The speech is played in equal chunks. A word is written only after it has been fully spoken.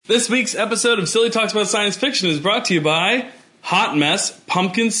This week's episode of Silly Talks About Science Fiction is brought to you by Hot Mess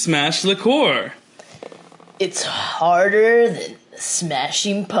Pumpkin Smash Liqueur. It's harder than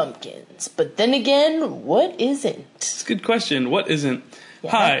smashing pumpkins. But then again, what isn't? It's a good question. What isn't?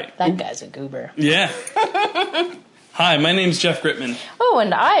 Yeah, Hi. That guy's a goober. Yeah. Hi, my name's Jeff Gritman. Oh,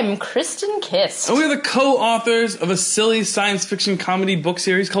 and I'm Kristen Kist. And we're the co-authors of a silly science fiction comedy book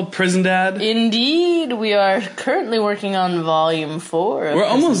series called Prison Dad. Indeed, we are currently working on volume 4 of We're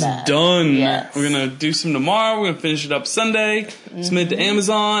Prison almost Dad. done. Yes. We're going to do some tomorrow. We're going to finish it up Sunday, submit it to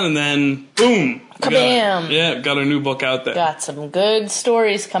Amazon, and then boom. Kabam! Got our new book out there. Got some good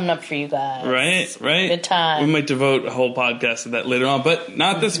stories coming up for you guys. Right. Good time. We might devote a whole podcast to that later on, but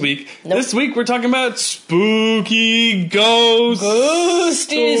not this week. Nope. This week we're talking about spooky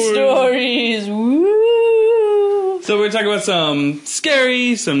Ghosty stories. Woo! So we're talking about some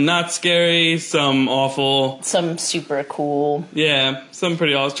scary, some not scary, some awful. Some super cool. Yeah, some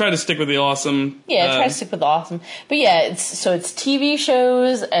pretty awesome. Try to stick with the awesome. Yeah, try to stick with awesome. But yeah, it's TV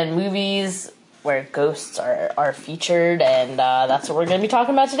shows and movies where ghosts are featured, and that's what we're going to be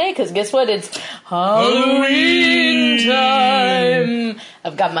talking about today, because guess what? It's Halloween time!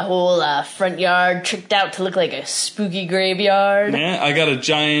 I've got my whole front yard tricked out to look like a spooky graveyard. Yeah, I got a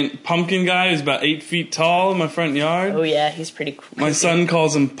giant pumpkin guy who's about 8 feet tall in my front yard. Oh yeah, he's pretty cool. My son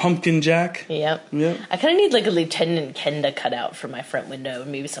calls him Pumpkin Jack. Yep. I kind of need like a Lieutenant Kenda cutout for my front window,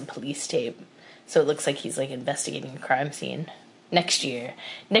 and maybe some police tape, so it looks like he's like investigating a crime scene. Next year.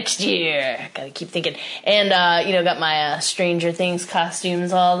 Gotta keep thinking. And, got my Stranger Things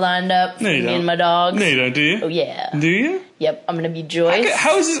costumes all lined up. No, you me don't. and my dogs. No, you don't, do you? Oh, yeah. Do you? Yep, I'm gonna be Joyce.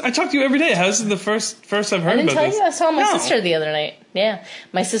 How is this? I talk to you every day. How is this the first I've heard I didn't about tell this? you? I saw my No. sister the other night. Yeah.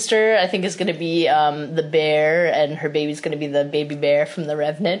 My sister, I think, is gonna be the bear, and her baby's gonna be the baby bear from The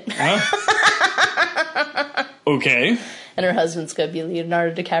Revenant. Huh? Okay. And her husband's gonna be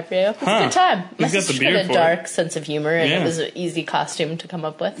Leonardo DiCaprio. It's a Huh. good time. My He's got the sister's beard got a for dark sense of humor, and Yeah. it was an easy costume to come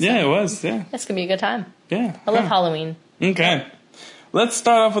up with. So Yeah, it was. Yeah. it's gonna be a good time. Yeah. I love Halloween. Okay. Let's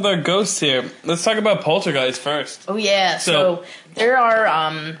start off with our ghosts here. Let's talk about Poltergeist first. Oh yeah, so there are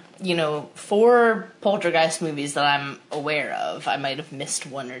 4 Poltergeist movies that I'm aware of. I might have missed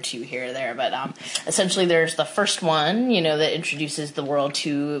one or two here or there, but essentially there's the first one, that introduces the world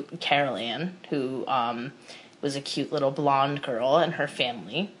to Carol Ann, who was a cute little blonde girl and her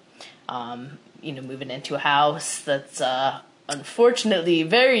family, moving into a house that's unfortunately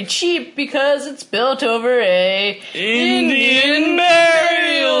very cheap because it's built over a Indian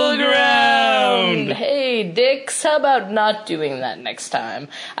burial ground. Hey, Dix, how about not doing that next time?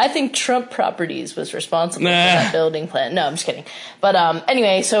 I think Trump Properties was responsible for that building plan. No, I'm just kidding. But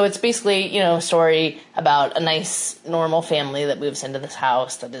anyway, so it's basically, a story about a nice, normal family that moves into this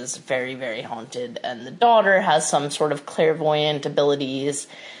house that is very, very haunted. And the daughter has some sort of clairvoyant abilities,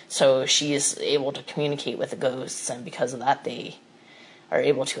 so she is able to communicate with the ghosts, and because of that, they are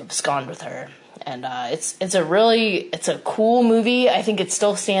able to abscond with her. And it's a cool movie. I think it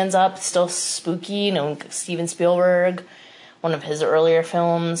still stands up, it's still spooky. Steven Spielberg, one of his earlier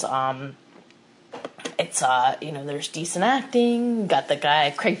films. It's there's decent acting. Got the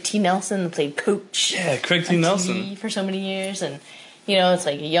guy Craig T. Nelson that played Coach. Yeah, Craig T. on Nelson TV for so many years, and it's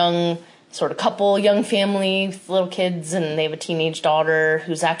like a young sort of couple, young family with little kids, and they have a teenage daughter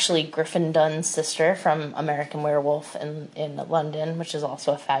who's actually Griffin Dunn's sister from American Werewolf in London, which is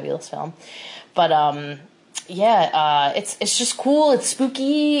also a fabulous film. But it's just cool. It's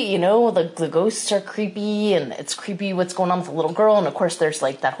spooky, the ghosts are creepy, and it's creepy what's going on with the little girl. And of course, there's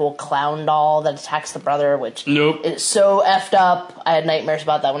like that whole clown doll that attacks the brother, which is so effed up. I had nightmares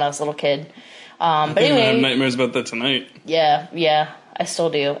about that when I was a little kid. But anyway, I have nightmares about that tonight. Yeah. I still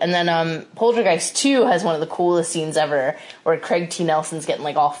do. And then Poltergeist 2 has one of the coolest scenes ever, where Craig T. Nelson's getting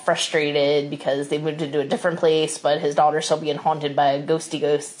like all frustrated because they moved into a different place, but his daughter's still being haunted by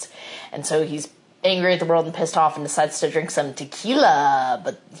ghosts. And so he's angry at the world and pissed off and decides to drink some tequila,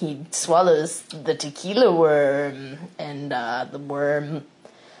 but he swallows the tequila worm, and the worm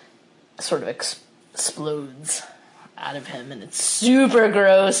sort of explodes out of him, and it's super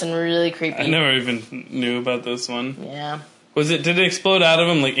gross and really creepy. I never even knew about this one. Yeah. Did it explode out of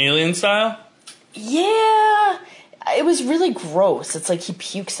him like alien style? Yeah. It was really gross. It's like he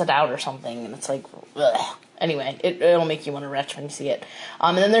pukes it out or something, and it's like, ugh. Anyway, it'll make you want to retch when you see it.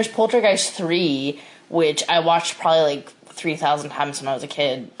 And then there's Poltergeist 3, which I watched probably like 3,000 times when I was a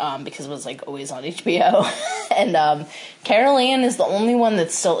kid, because it was like always on HBO. And Carol Ann is the only one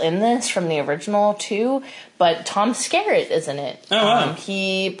that's still in this from the original too, but Tom Skerritt is in it. Oh, wow.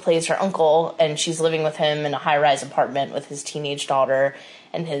 He plays her uncle, and she's living with him in a high-rise apartment with his teenage daughter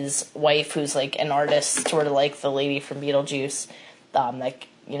and his wife, who's like an artist, sort of like the lady from Beetlejuice, that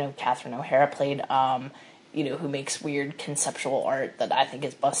Catherine O'Hara played, who makes weird conceptual art that I think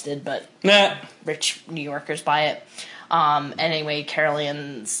is busted, but rich New Yorkers buy it. Anyway, Carol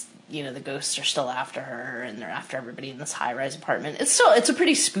Ann's, the ghosts are still after her, and they're after everybody in this high-rise apartment. It's a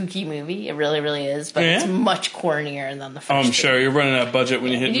pretty spooky movie. It really, really is, but it's much cornier than the first I'm two. Sure. You're running out of budget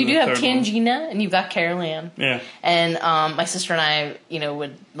when you hit You do have third Tangina, and you've got Carol Ann. Yeah. And my sister and I,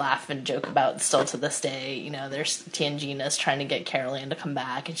 would laugh and joke about, still to this day, there's Tangina's trying to get Carol Ann to come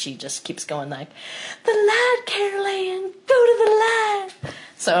back, and she just keeps going like, the light, Carol Ann, go to the light.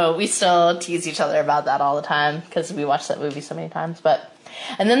 So we still tease each other about that all the time, because we watched that movie so many times, but...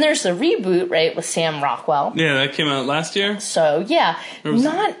 And then there's the reboot, right, with Sam Rockwell. Yeah, that came out last year. So yeah,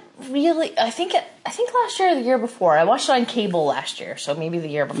 not really. I think last year or the year before. I watched it on cable last year, so maybe the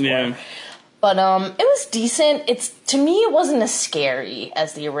year before. Yeah. But it was decent. To me, it wasn't as scary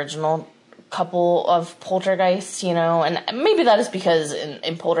as the original couple of Poltergeists, and maybe that is because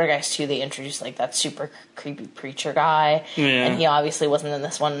in Poltergeist 2 they introduced like that super creepy preacher guy, and he obviously wasn't in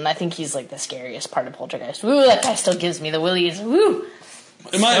this one. And I think he's like the scariest part of Poltergeist. Woo, that guy still gives me the willies. Woo.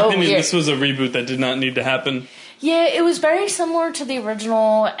 In my opinion, this was a reboot that did not need to happen. Yeah, it was very similar to the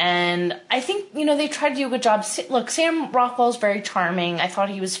original, and I think, they tried to do a good job. Look, Sam Rockwell's very charming. I thought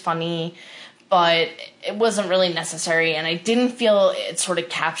he was funny, but it wasn't really necessary, and I didn't feel it sort of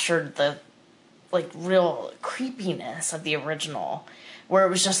captured the, real creepiness of the original, where it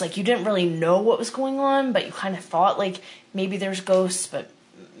was just, you didn't really know what was going on, but you kind of thought, maybe there's ghosts, but...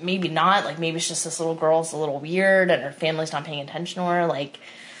 maybe not, maybe it's just this little girl's a little weird and her family's not paying attention to her,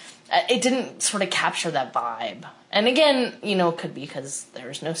 it didn't sort of capture that vibe. And again, it could be because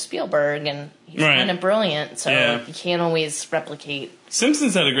there's no Spielberg and he's kind of brilliant, so you can't always replicate.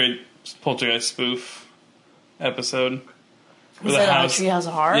 Simpsons had a great Poltergeist spoof episode. Was that on Treehouse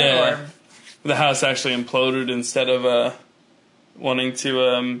of Horror? Yeah. Or? The house actually imploded instead of wanting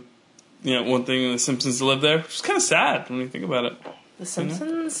to, wanting the Simpsons to live there, which is kind of sad when you think about it. The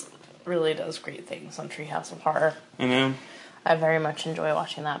Simpsons really does great things on Treehouse of Horror. I know. I very much enjoy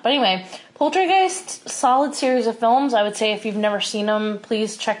watching that. But anyway, Poltergeist, solid series of films. I would say if you've never seen them,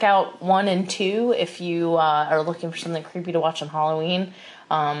 please check out 1 and 2 if you are looking for something creepy to watch on Halloween.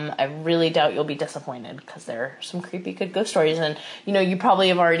 I really doubt you'll be disappointed because there are some creepy good ghost stories. And, you probably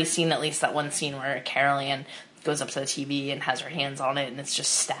have already seen at least that one scene where Carol Ann goes up to the TV and has her hands on it and it's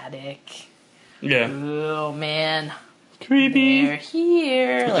just static. Yeah. Oh, man. Creepy. They're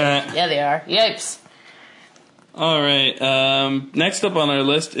here. Yeah, they are. Yipes. All right. Next up on our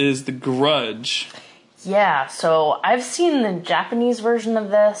list is The Grudge. Yeah, so I've seen the Japanese version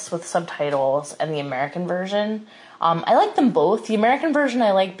of this with subtitles and the American version. I like them both. The American version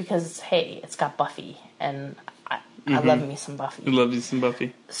I like because, hey, it's got Buffy, and I love me some Buffy. I love you some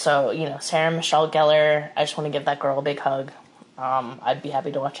Buffy. So, Sarah Michelle Gellar, I just want to give that girl a big hug. I'd be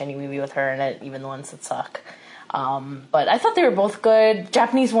happy to watch any movie with her in it, even the ones that suck. But I thought they were both good.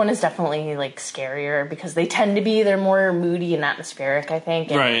 Japanese one is definitely scarier because they tend to be. They're more moody and atmospheric, I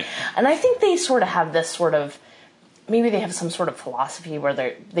think. Right. And I think they sort of have this sort of, maybe they have some sort of philosophy where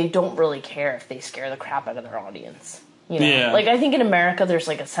they don't really care if they scare the crap out of their audience. Yeah. I think in America there's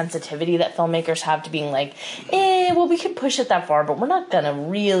a sensitivity that filmmakers have to being well, we could push it that far, but we're not gonna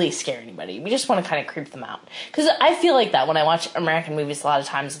really scare anybody. We just want to kind of creep them out. Because I feel like that when I watch American movies, a lot of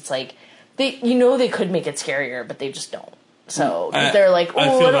times it's they could make it scarier, but they just don't. So they're I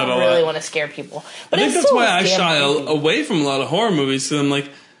don't really want to scare people. But I think that's why I shy away from a lot of horror movies. So I'm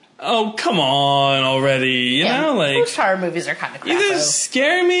oh, come on already. You know, most horror movies are kind of crap. Either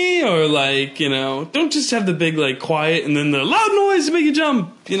scare me or don't just have the big quiet and then the loud noise to make you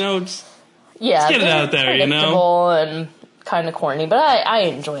jump. Just get it out there. And kind of corny, but I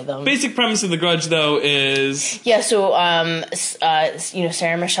enjoy them. Basic premise of The Grudge, though, is... so,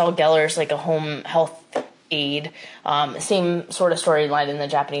 Sarah Michelle Gellar's a home health aide. Same sort of storyline in the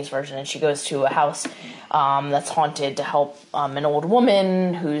Japanese version, and she goes to a house that's haunted to help an old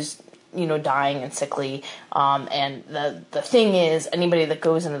woman who's, dying and sickly. And the thing is, anybody that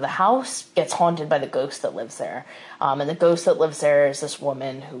goes into the house gets haunted by the ghost that lives there. And the ghost that lives there is this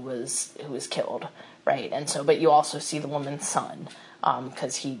woman who was killed. Right, and so, but you also see the woman's son,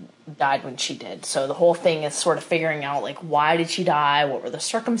 because he died when she did. So the whole thing is sort of figuring out, why did she die? What were the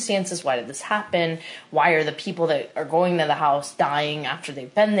circumstances? Why did this happen? Why are the people that are going to the house dying after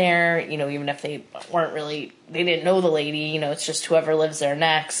they've been there? Even if they weren't really, they didn't know the lady, it's just whoever lives there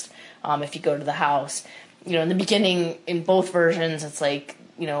next, if you go to the house. In the beginning, in both versions, it's a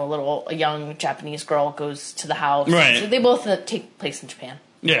young Japanese girl goes to the house. Right. So they both take place in Japan.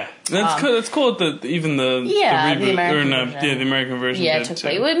 Yeah, that's cool. That's cool. Even the reboot, the American version. Yeah, the American version. Yeah,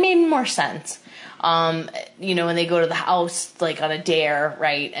 it made more sense. You know, and they go to the house, like, on a dare,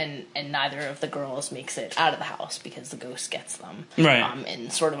 right? And neither of the girls makes it out of the house because the ghost gets them. Right.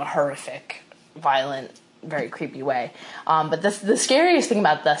 In sort of a horrific, violent, very creepy way. But the scariest thing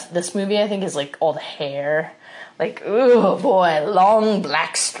about this movie, I think, is, like, all the hair. Like, ooh, boy, long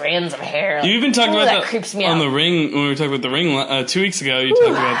black strands of hair. Like, you even talked about that creeps me on out. The Ring, when we were talking about The Ring 2 weeks ago, you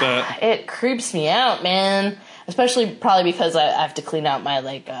talked about that. It creeps me out, man. Especially probably because I have to clean out my,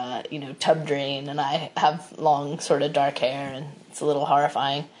 like, tub drain, and I have long, sort of dark hair, and it's a little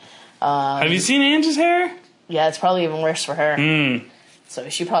horrifying. Have you seen Angie's hair? Yeah, it's probably even worse for her. So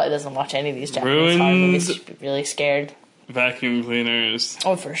she probably doesn't watch any of these Japanese horror movies. She'd be really scared. Vacuum cleaners.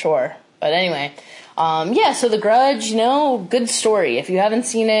 Oh, for sure. But anyway, so The Grudge, you know, good story. If you haven't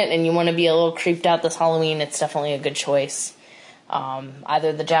seen it and you want to be a little creeped out this Halloween, it's definitely a good choice.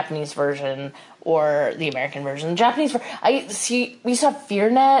 Either the Japanese version or the American version. The Japanese version, we used to have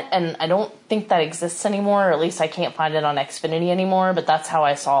FearNet, and I don't think that exists anymore, or at least I can't find it on Xfinity anymore, but that's how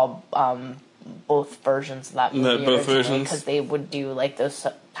I saw both versions of that movie. Both versions? Because they would do, like, those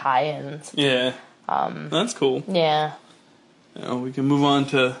tie-ins. Yeah. That's cool. Yeah. We can move on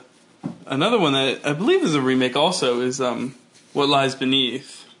to another one that I believe is a remake also, is What Lies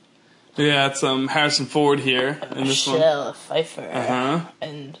Beneath. Yeah, it's Harrison Ford here in this one. Michelle Pfeiffer.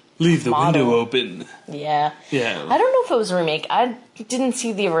 And Leave the model. window open. Yeah. Yeah. I don't know if it was a remake. I didn't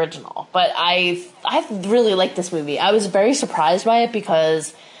see the original, but I really liked this movie. I was very surprised by it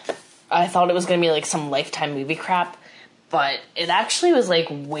because I thought it was going to be like some Lifetime movie crap, but it actually was like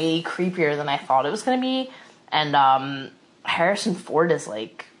way creepier than I thought it was going to be. And Harrison Ford is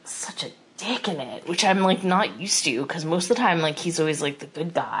like such a dick in it, which I'm like not used to because most of the time like he's always like the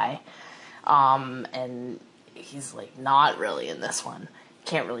good guy. And he's like not really in this one.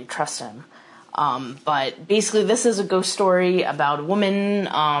 Can't really trust him. But basically this is a ghost story about a woman,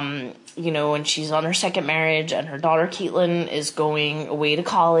 and she's on her second marriage and her daughter Caitlin is going away to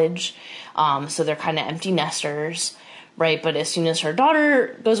college. So they're kind of empty nesters, right? But as soon as her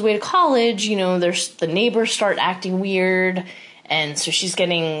daughter goes away to college, the neighbors start acting weird. And so she's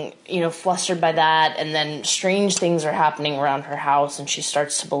getting, flustered by that. And then strange things are happening around her house. And she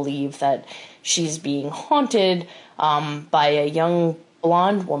starts to believe that she's being haunted by a young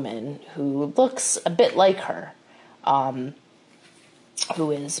blonde woman who looks a bit like her,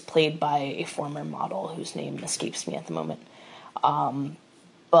 who is played by a former model whose name escapes me at the moment.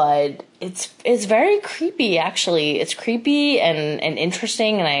 But it's very creepy, actually. It's creepy and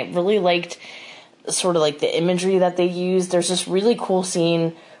interesting. And I really liked sort of like the imagery that they use. There's this really cool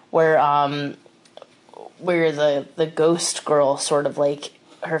scene where the ghost girl sort of like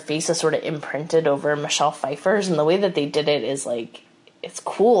her face is sort of imprinted over Michelle Pfeiffer's, and the way that they did it is like it's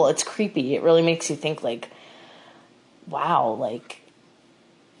cool, it's creepy. It really makes you think like, wow, like,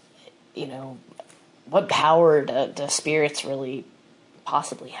 what power do spirits really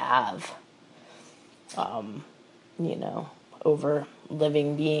possibly have over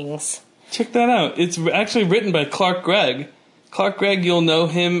living beings. Check that out. It's actually written by Clark Gregg. Clark Gregg, you'll know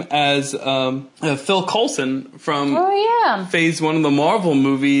him as Phil Coulson from Phase 1 of the Marvel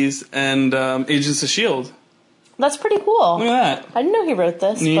movies and Agents of S.H.I.E.L.D. That's pretty cool. Look at that. I didn't know he wrote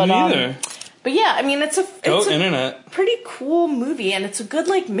this. Me neither. But yeah, I mean, it's a internet. Pretty cool movie, and it's a good,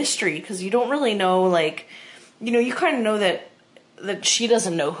 like, mystery, because you don't really know, like, you kind of know that she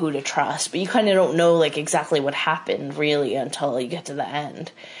doesn't know who to trust, but you kind of don't know, like, exactly what happened, really, until you get to the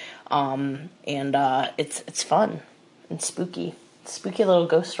end. It's fun and spooky. Spooky little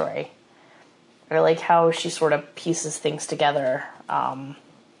ghost story. I like how she sort of pieces things together, and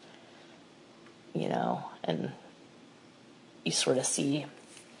you sort of see,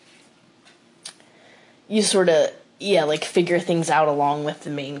 figure things out along with the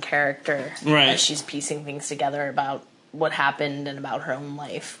main character. Right. As she's piecing things together about what happened and about her own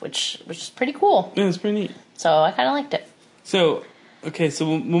life, which is pretty cool. Yeah, it's pretty neat. So I kind of liked it. So, okay, so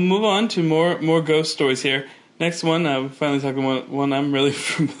we'll move on to more ghost stories here. Next one, we're finally talking one I'm really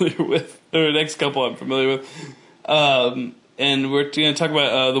familiar with, or the next couple I'm familiar with. And we're going to talk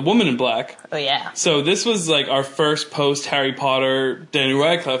about The Woman in Black. Oh, yeah. So this was like our first post-Harry Potter Daniel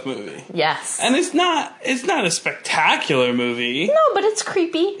Radcliffe movie. Yes. And it's not a spectacular movie. No, but it's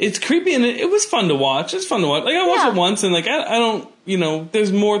creepy. It's creepy, and it was fun to watch. It's fun to watch. Like, I watched it once, and like I don't,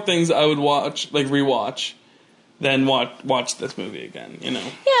 there's more things I would watch, like rewatch, than watch this movie again, Yeah, but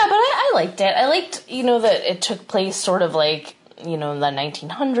I liked it. I liked, that it took place sort of like, in the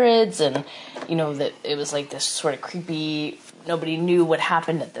 1900s, and, that it was like this sort of creepy, nobody knew what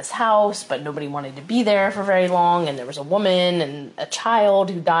happened at this house, but nobody wanted to be there for very long, and there was a woman and a child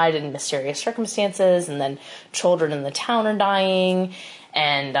who died in mysterious circumstances, and then children in the town are dying,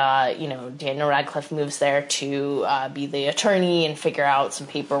 And, Daniel Radcliffe moves there to be the attorney and figure out some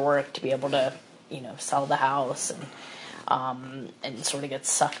paperwork to be able to, sell the house. And sort of gets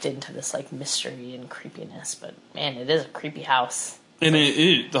sucked into this, like, mystery and creepiness. But, man, it is a creepy house. And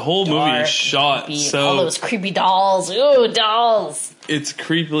the whole movie is shot creepy, so... all those creepy dolls. Ooh, dolls! It's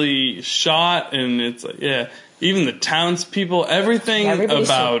creepily shot, and it's like, yeah... Even the townspeople, everything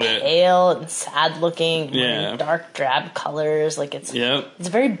about it. Pale and sad looking, yeah. Dark drab colors. Like it's a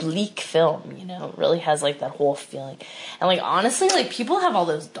very bleak film, It really has like that whole feeling. And like honestly, like people have all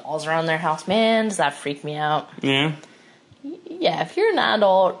those dolls around their house. Man, does that freak me out? Yeah. Yeah, if you're an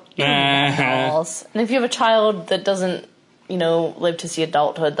adult, you don't have dolls. And if you have a child that doesn't, live to see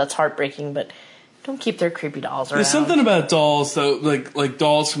adulthood, that's heartbreaking, but don't keep their creepy dolls around. There's something about dolls, though, like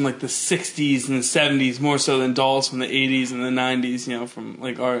dolls from like the 60s and the 70s, more so than dolls from the 80s and the 90s, from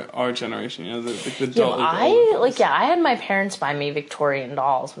like our generation, the doll. I had my parents buy me Victorian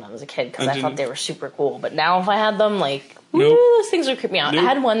dolls when I was a kid because I thought they were super cool. But now if I had them, like, those things would creep me out. Nope. I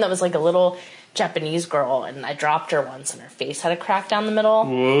had one that was like a little Japanese girl, and I dropped her once, and her face had a crack down the middle.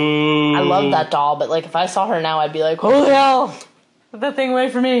 Whoa. I love that doll, but like if I saw her now, I'd be like, holy hell, get that thing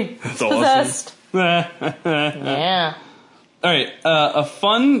away from me. That's it's possessed. Awesome. Yeah. All right. A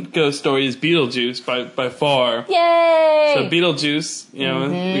fun ghost story is Beetlejuice by far. Yay! So Beetlejuice,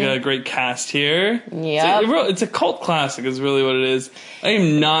 we got a great cast here. Yeah. It's a cult classic, is really what it is. I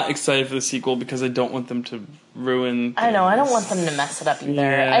am not excited for the sequel because I don't want them to ruin things. I know. I don't want them to mess it up either.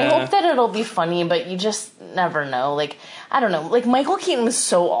 Yeah. I hope that it'll be funny, but you just never know. Like, I don't know. Like, Michael Keaton was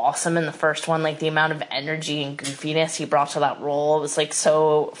so awesome in the first one. Like, the amount of energy and goofiness he brought to that role was, like,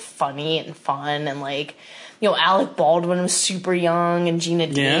 so funny and fun. And, like, Alec Baldwin was super young, and Gina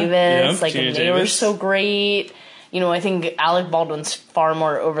Davis. And they were so great. I think Alec Baldwin's far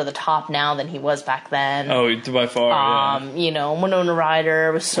more over the top now than he was back then. Oh, by far, Winona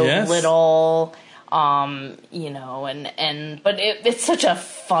Ryder was so little. But it's such a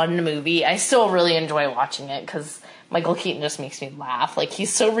fun movie. I still really enjoy watching it because Michael Keaton just makes me laugh. Like,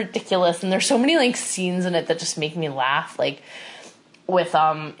 he's so ridiculous, and there's so many, like, scenes in it that just make me laugh. Like, with,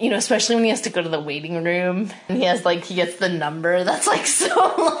 especially when he has to go to the waiting room, and he gets the number that's, like, so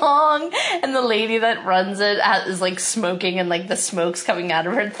long, and the lady that runs it is, like, smoking, and, like, the smoke's coming out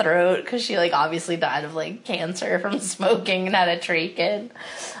of her throat, because she, like, obviously died of, like, cancer from smoking and had a trachea.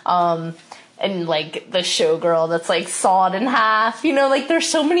 And, like, the showgirl that's, like, sawed in half. Like, there's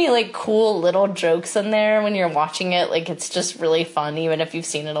so many, like, cool little jokes in there when you're watching it. Like, it's just really fun, even if you've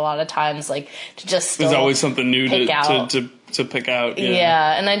seen it a lot of times, like, to just still there's always something new to pick out.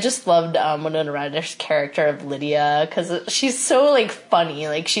 Yeah, and I just loved Winona Ryder's character of Lydia, because she's so, like, funny.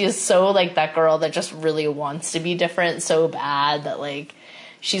 Like, she is so, like, that girl that just really wants to be different so bad that, like,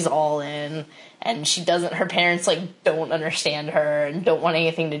 she's all in. And her parents, like, don't understand her and don't want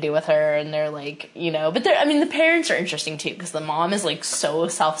anything to do with her. And they're like, but the parents are interesting too, because the mom is, like, so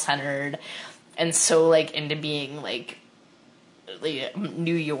self-centered and so, like, into being, like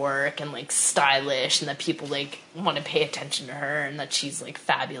New York and, like, stylish, and that people, like, want to pay attention to her and that she's, like,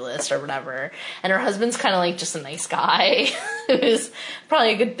 fabulous or whatever. And her husband's kind of, like, just a nice guy who's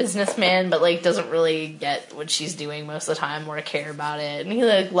probably a good businessman, but, like, doesn't really get what she's doing most of the time or care about it. And he,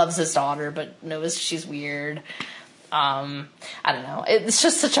 like, loves his daughter but knows she's weird. I don't know. It's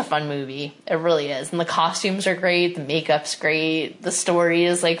just such a fun movie. It really is. And the costumes are great. The makeup's great. The story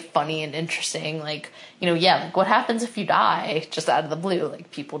is, like, funny and interesting. Like, like, what happens if you die just out of the blue?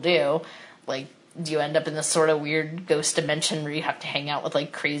 Like, people do. Like, do you end up in this sort of weird ghost dimension where you have to hang out with,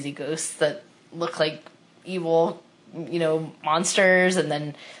 like, crazy ghosts that look like evil, monsters, and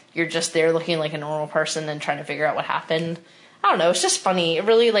then you're just there looking like a normal person and trying to figure out what happened? I don't know. It's just funny. It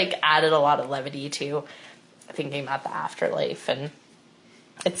really, like, added a lot of levity to thinking about the afterlife, and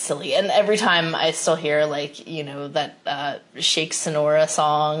it's silly. And every time I still hear, like, that Shake Sonora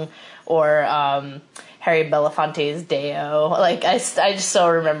song or Harry Belafonte's Deo, like, I just still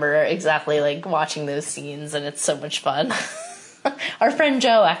remember exactly, like, watching those scenes, and it's so much fun. Our friend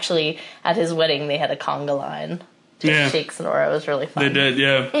Joe, actually, at his wedding, they had a conga line to Shake Sonora. It was really fun. They did,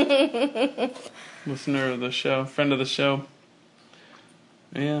 yeah. Listener of the show, friend of the show.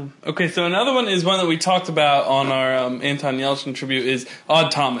 Yeah. Okay, so another one is one that we talked about on our Anton Yelchin tribute is Odd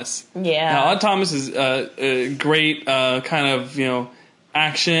Thomas. Yeah. Now, Odd Thomas is a great kind of,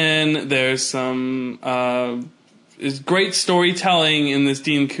 action. There's some is great storytelling in this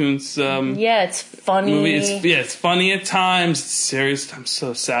Dean Koontz it's funny. movie. It's funny at times. It's serious. I'm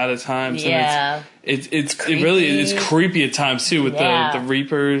so sad at times. Yeah. And it really is creepy at times too with the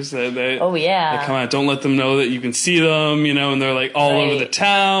Reapers. They come out. Don't let them know that you can see them. And they're, like, all over the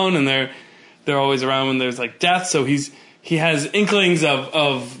town, and they're always around when there's, like, death. So he's he has inklings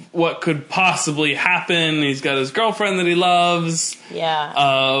of what could possibly happen. He's got his girlfriend that he loves. Yeah.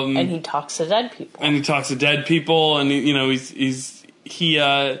 And he talks to dead people. And he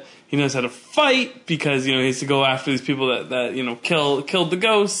knows how to fight because, he has to go after these people that killed the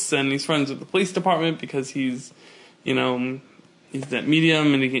ghosts, and he's friends with the police department because he's that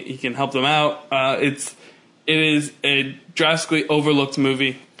medium and he can help them out. It is a drastically overlooked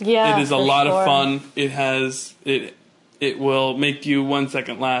movie. Yeah. It is a lot of fun. It will make you 1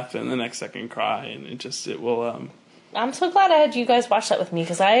 second laugh and the next second cry, and it will. I'm so glad I had you guys watch that with me,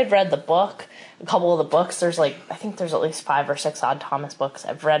 because I had read the book, a couple of the books. I think there's at least 5 or 6 Odd Thomas books.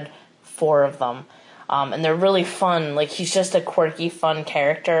 I've read 4 of them, and they're really fun. Like, he's just a quirky, fun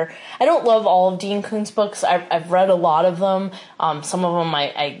character. I don't love all of Dean Koontz books. I've read a lot of them. Some of them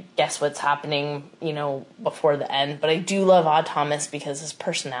I guess what's happening, before the end. But I do love Odd Thomas because his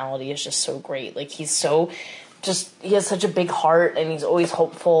personality is just so great. Like, he has such a big heart, and he's always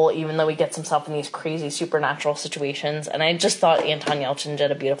hopeful, even though he gets himself in these crazy supernatural situations. And I just thought Anton Yelchin did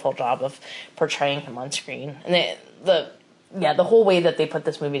a beautiful job of portraying him on screen. And the whole way that they put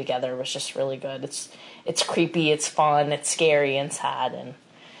this movie together was just really good. It's creepy, it's fun, it's scary and sad, and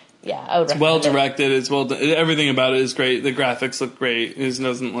I would recommend it. Well directed. It's well done. Everything about it is great. The graphics look great. It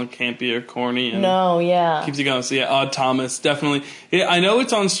doesn't look campy or corny. And keeps you going. So Odd Thomas, definitely. I know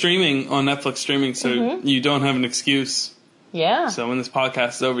it's on Netflix streaming, so you don't have an excuse. Yeah. So when this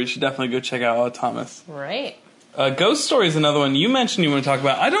podcast is over, you should definitely go check out Odd Thomas. Right. Ghost Story is another one you mentioned you want to talk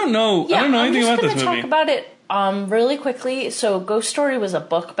about. I don't know anything about this movie. I'm just going to talk about it really quickly. So Ghost Story was a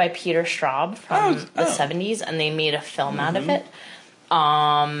book by Peter Straub from the 70s, and they made a film out of it.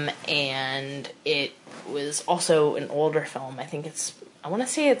 And it was also an older film. I want to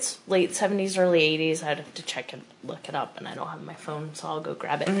say it's late 70s, early 80s. I'd have to check and look it up, and I don't have my phone, so I'll go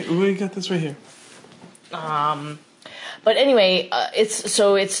grab it. All right, we got this right here. But anyway,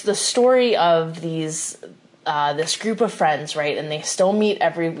 it's the story of this group of friends, right? And they still meet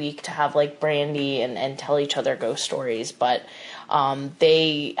every week to have like brandy and tell each other ghost stories. But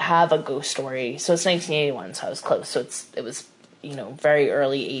they have a ghost story. So it's 1981, so I was close. So it was very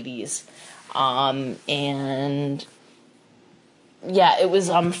early 80s. And yeah, it was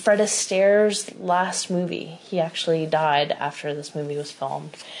Fred Astaire's last movie. He actually died after this movie was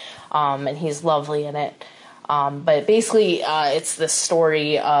filmed. And he's lovely in it. But basically, it's the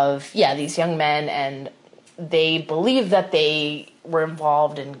story of, these young men, and they believe that they were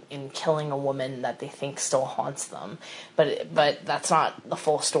involved in killing a woman that they think still haunts them. But that's not the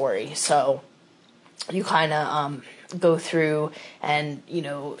full story. So you kind of go through, and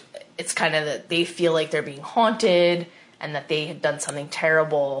it's kind of that they feel like they're being haunted and that they had done something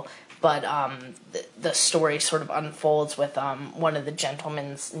terrible. But the story sort of unfolds with one of the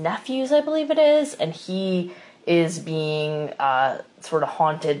gentleman's nephews, I believe it is, and he is being sort of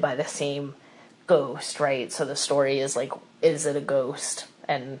haunted by the same ghost, right? So the story is like, is it a ghost,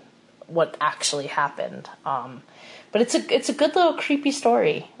 and what actually happened? But it's a good little creepy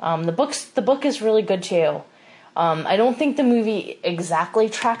story. The book is really good too. I don't think the movie exactly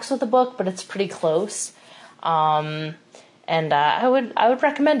tracks with the book, but it's pretty close. And I would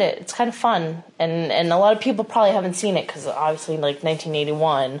recommend it. It's kind of fun, and a lot of people probably haven't seen it because obviously, like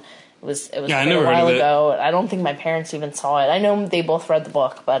 1981, it was a while ago. I don't think my parents even saw it. I know they both read the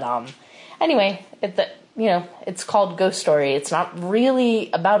book, but anyway, it's called Ghost Story. It's not really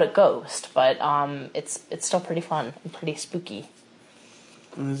about a ghost, but it's still pretty fun and pretty spooky.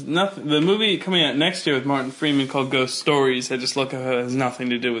 There's nothing. The movie coming out next year with Martin Freeman called Ghost Stories, I just look at it, has nothing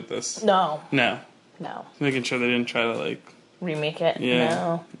to do with this. No. Making sure they didn't try to remake it. Yeah.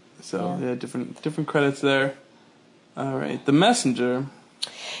 No. So different credits there. All right, The Messenger.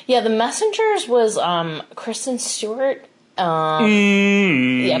 Yeah, The Messengers was Kristen Stewart. Yeah,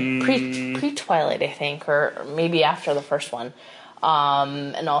 pre Twilight, I think, or maybe after the first one.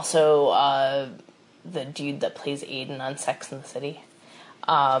 And also the dude that plays Aiden on Sex and the City.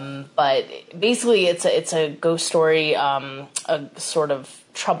 But basically, it's a ghost story. A sort of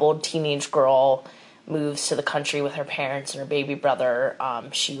troubled teenage girl moves to the country with her parents and her baby brother.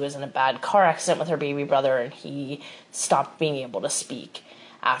 She was in a bad car accident with her baby brother, and he stopped being able to speak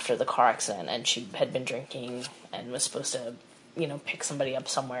after the car accident. And she had been drinking and was supposed to, pick somebody up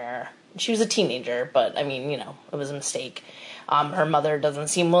somewhere. She was a teenager, but I mean, it was a mistake. Her mother doesn't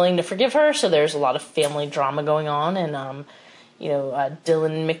seem willing to forgive her, so there's a lot of family drama going on, and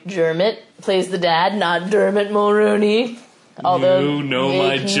Dylan McDermott plays the dad, not Dermot Mulroney. Although you know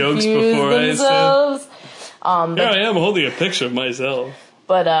my jokes before themselves. I said. Here I am holding a picture of myself.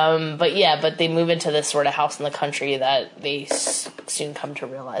 But they move into this sort of house in the country that they soon come to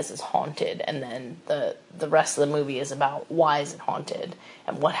realize is haunted, and then the rest of the movie is about why is it haunted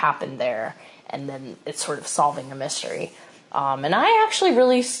and what happened there, and then it's sort of solving a mystery. And I actually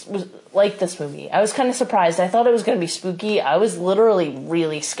really liked this movie. I was kind of surprised. I thought it was going to be spooky. I was literally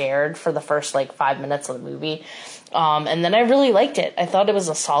really scared for the first 5 minutes of the movie. And then I really liked it. I thought it was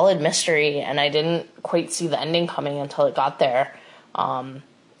a solid mystery, and I didn't quite see the ending coming until it got there. And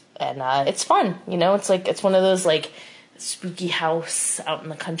it's fun, it's one of those spooky house out in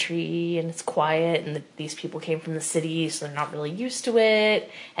the country, and it's quiet, and these people came from the city, so they're not really used to it.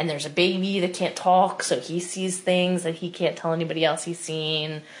 And there's a baby that can't talk, so he sees things that he can't tell anybody else he's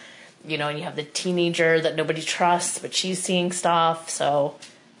seen. And you have the teenager that nobody trusts, but she's seeing stuff. So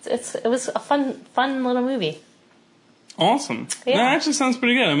it was a fun little movie. Awesome. Yeah. That actually sounds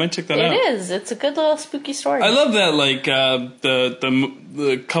pretty good. I might check that out. It is. It's a good little spooky story. I love that,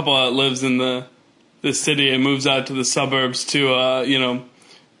 the couple that lives in the city and moves out to the suburbs to,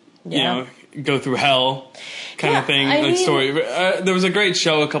 go through hell kind of thing, story. There was a great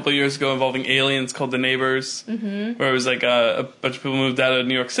show a couple of years ago involving aliens called The Neighbors, where it was a bunch of people moved out of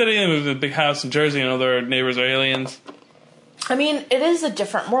New York City and moved to a big house in Jersey, and all their neighbors are aliens. I mean, it is a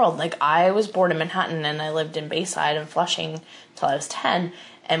different world. I was born in Manhattan, and I lived in Bayside and Flushing till I was 10.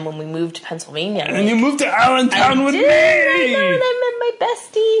 And when we moved to Pennsylvania... And then you moved to Allentown with me! I know, and I met my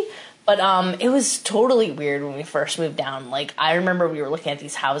bestie. But it was totally weird when we first moved down. I remember we were looking at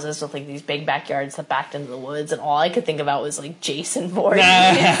these houses with, these big backyards that backed into the woods, and all I could think about was, Jason Voorhees.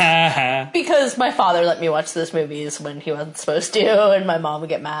 Because my father let me watch those movies when he wasn't supposed to, and my mom would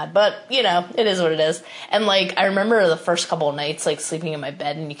get mad. But, it is what it is. And, I remember the first couple of nights, sleeping in my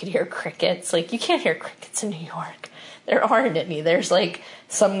bed, and you could hear crickets. You can't hear crickets in New York. There aren't any. There's,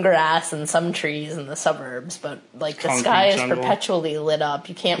 some grass and some trees in the suburbs, but, the sky is perpetually lit up.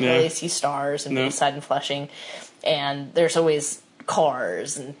 You can't really see stars in Bayside and Flushing. And there's always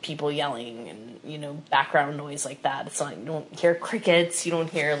cars and people yelling and, background noise like that. It's you don't hear crickets. You don't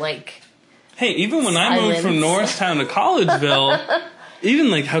hear, Hey, even when silence. I moved from Norristown to Collegeville...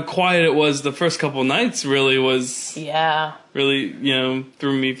 Even, how quiet it was the first couple nights really was... Yeah. Really,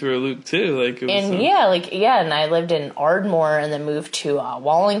 threw me through a loop, too. It was, and I lived in Ardmore and then moved to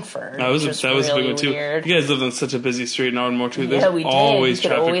Wallingford, that was really a big one, too. Weird. You guys lived on such a busy street in Ardmore, too. There's we did. always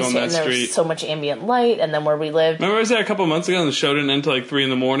traffic on that street. There was so much ambient light, and then where we lived... Remember I was there a couple months ago, and the show didn't end until 3 in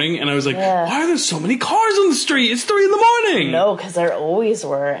the morning, and I was why are there so many cars on the street? It's 3 in the morning! No, because there always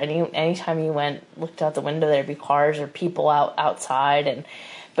were. Anytime you looked out the window, there'd be cars or people outside,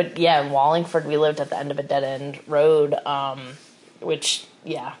 But yeah, in Wallingford, we lived at the end of a dead-end road, which,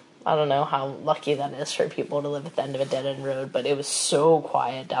 I don't know how lucky that is for people to live at the end of a dead-end road, but it was so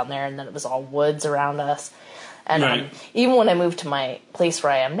quiet down there, and then it was all woods around us. And even when I moved to my place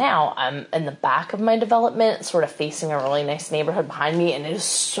where I am now, I'm in the back of my development, sort of facing a really nice neighborhood behind me, and it is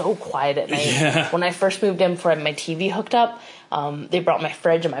so quiet at night. Yeah. When I first moved in before I had my TV hooked up, they brought my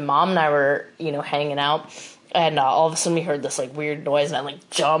fridge, and my mom and I were, hanging out. And all of a sudden we heard this weird noise, and I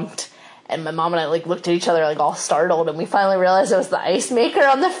jumped, and my mom and I looked at each other all startled, and we finally realized it was the ice maker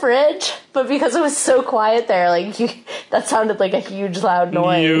on the fridge. But because it was so quiet there, that sounded like a huge loud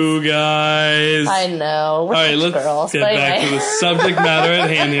noise. You guys, I know. We're all right, let's girls, get back to the subject matter at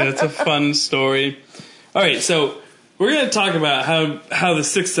hand here. That's a fun story. All right, so we're gonna talk about how the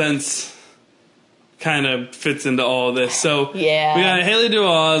Sixth Sense kind of fits into all this. So we got Haley Joel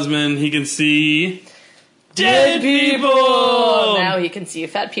Osment. He can see dead people! Now he can see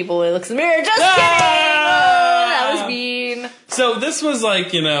fat people when he looks in the mirror. Just kidding! Oh, that was mean. So this was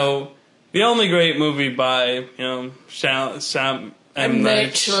the only great movie by, M. Night Shyamalan.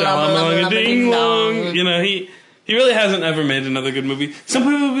 Ding dong. He really hasn't ever made another good movie. Some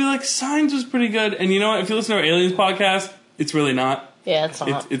people will be like, Signs was pretty good. And you know what? If you listen to our Aliens podcast, it's really not. Yeah, it's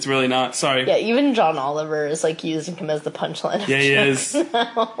not. It's really not. Sorry. Yeah, even John Oliver is using him as the punchline. Yeah, he is.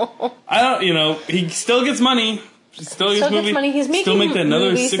 I don't. He still gets money. Still gets money. He's making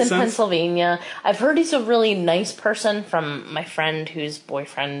movies in Pennsylvania. I've heard he's a really nice person from my friend whose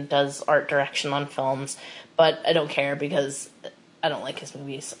boyfriend does art direction on films, but I don't care because I don't like his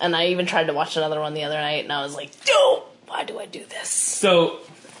movies. And I even tried to watch another one the other night, and I was like, "No, why do I do this?" So.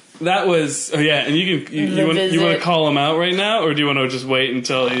 That was and you want to call him out right now, or do you want to just wait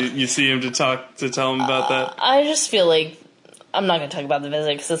until you see him to tell him about that? I just feel like I'm not going to talk about The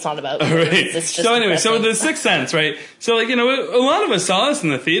Visit because it's not about Right. it's just so anyway, so depressing. The Sixth Sense, right? So like, a lot of us saw this in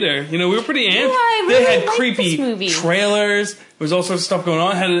the theater. We were pretty amped. I They really had liked creepy this movie. trailers. There was all sorts of stuff going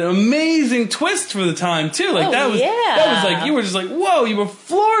on. It had an amazing twist for the time too. Like Oh, that was like you were just like, whoa, you were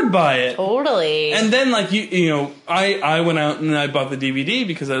floored by it. Totally. And then like I went out and I bought the DVD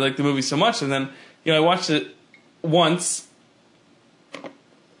because I liked the movie so much, and then I watched it once,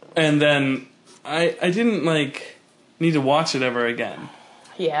 and then I didn't like need to watch it ever again.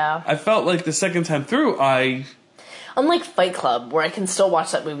 Yeah. I felt like the second time through, Unlike Fight Club, where I can still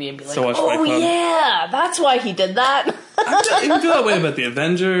watch that movie and be like, Still watch Fight oh Club. yeah, that's why he did that. I even feel that way about the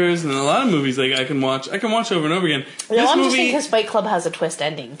Avengers and a lot of movies. Like I can watch over and over again. No, This I'm movie, just saying because Fight Club has a twist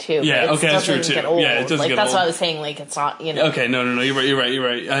ending too. Yeah, It okay, that's true, doesn't too. get old. Yeah, it doesn't get that's old. what I was saying. Like it's not, Okay, no, you're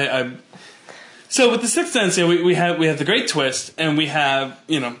right. I So with The Sixth Sense, we have the great twist, and we have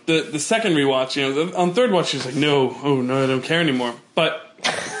the second rewatch. On third watch, she's like, no, I don't care anymore. But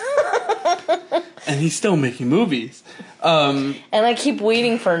and he's still making movies. And I keep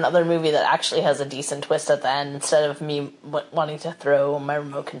waiting for another movie that actually has a decent twist at the end instead of me wanting to throw my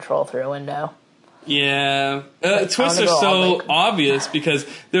remote control through a window. Yeah, twists are go all, so like- obvious because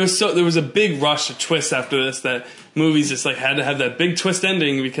there was a big rush of twists after this that movies just like had to have that big twist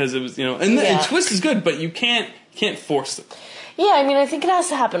ending because it was and twist is good, but you can't force it. Yeah, I mean, I think it has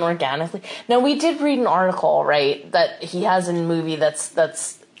to happen organically. Now, we did read an article, right, that he has a movie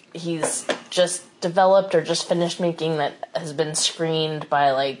that's he's just developed or just finished making that has been screened by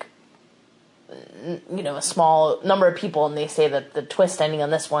like a small number of people, and they say that the twist ending on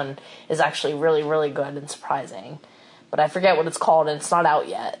this one is actually really, really good and surprising. But I forget what it's called, and it's not out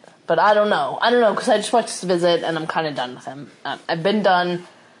yet. But I don't know because I just watched The Visit, and I'm kind of done with him. I've been done,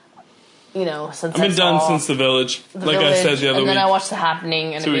 since I've been done since The Village, like I said the other week. And then I watched The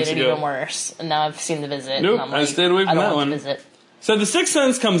Happening, and it 2 made weeks it ago. even worse. And now I've seen The Visit. Nope, and I'm like, I stayed away from I don't that want one. The Visit. So The Sixth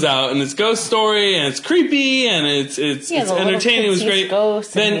Sense comes out, and it's ghost story, and it's creepy, and it's the little entertaining. It was kid sees great.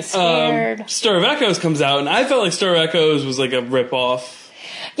 ghosts and Then he's scared. Stir of Echoes comes out, and I felt like Stir of Echoes was like a ripoff.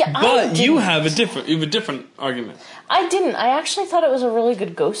 Yeah, But you have a different argument. I didn't. I actually thought it was a really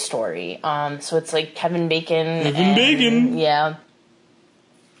good ghost story. So it's like Kevin Bacon. Bacon. Yeah.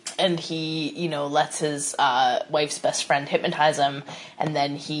 And he, lets his wife's best friend hypnotize him, and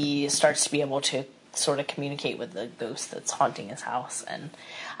then he starts to be able to sort of communicate with the ghost that's haunting his house. And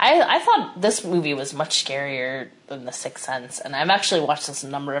I thought this movie was much scarier than The Sixth Sense, and I've actually watched this a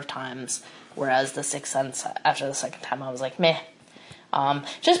number of times, whereas The Sixth Sense, after the second time, I was like, meh.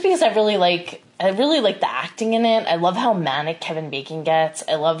 Just because I really like the acting in it. I love how manic Kevin Bacon gets.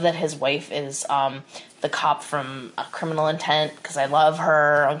 I love that his wife is the cop from Criminal Intent, because I love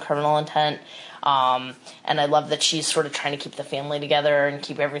her on Criminal Intent. And I love that she's sort of trying to keep the family together and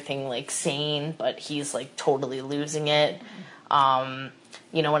keep everything like sane, but he's like totally losing it. And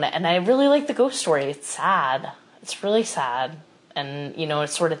I really like the ghost story. It's sad. It's really sad. And, it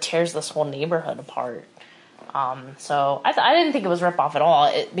sort of tears this whole neighborhood apart. So I didn't think it was a ripoff at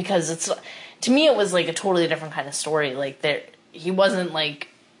all, because to me it was like a totally different kind of story. Like it wasn't like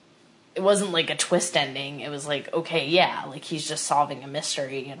a twist ending. It was like, okay, yeah, like he's just solving a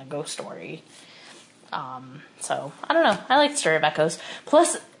mystery in a ghost story. So I don't know. I like Stir of Echoes.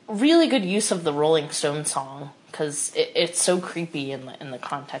 Plus, really good use of the Rolling Stones song, because it's so creepy in the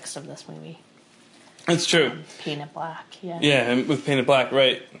context of this movie. That's true. Painted Black, yeah. Yeah, and with Painted Black,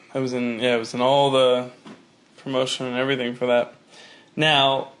 right? It was in all the promotion and everything for that.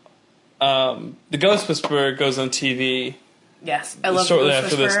 Now, The Ghost Whisperer goes on TV. Yes, I love shortly Ghost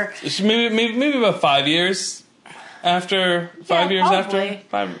after Whisperer. this. Maybe about 5 years after. 5 years probably. after.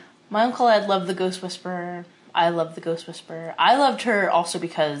 5. My Uncle Ed loved The Ghost Whisperer. I love The Ghost Whisperer. I loved her also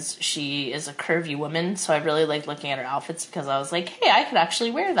because she is a curvy woman, so I really liked looking at her outfits, because I was like, hey, I could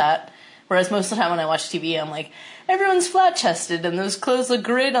actually wear that. Whereas most of the time when I watch TV, I'm like, everyone's flat-chested and those clothes look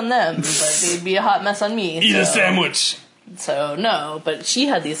great on them, but they'd be a hot mess on me. Eat a sandwich. So, no, but she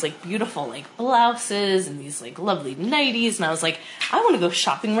had these, like, beautiful, like, blouses and these, like, lovely nighties, and I was like, I want to go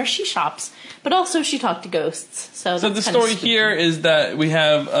shopping where she shops. But also, she talked to ghosts, so the that's kinda story spooky. here is that we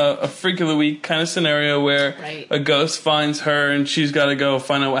have a freak of the week kind of scenario where Right. a ghost finds her and she's got to go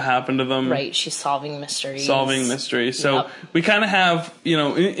find out what happened to them. Right, she's solving mysteries. So Yep. we kind of have,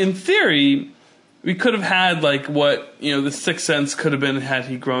 in theory, we could have had like what, The Sixth Sense could have been had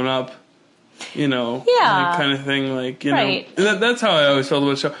he grown up. Yeah. kind of thing, like, Right. That's how I always felt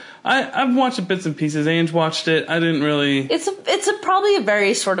about the show. I've watched bits and pieces. Ange watched it. I didn't really. It's probably a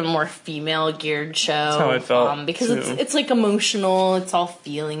very sort of more female geared show. That's how I felt, because too. it's like emotional. It's all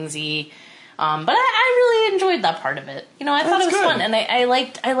feelingsy. But I really enjoyed that part of it. You know, I thought it was fun, and I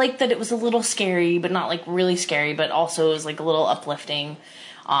liked that it was a little scary, but not like really scary, but also it was like a little uplifting.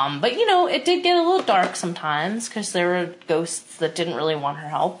 But you know, it did get a little dark sometimes because there were ghosts that didn't really want her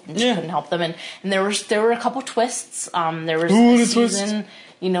help, and she couldn't help them, and there were a couple twists. There was a season,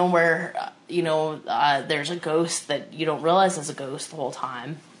 you know, where there's a ghost that you don't realize is a ghost the whole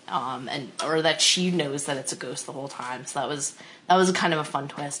time. Or that she knows that it's a ghost the whole time. So that was a kind of a fun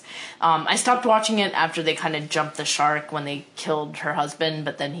twist. I stopped watching it after they kind of jumped the shark when they killed her husband,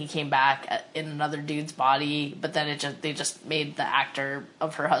 but then he came back in another dude's body. But then they just made the actor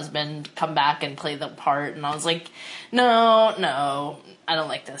of her husband come back and play the part, and I was like, no, I don't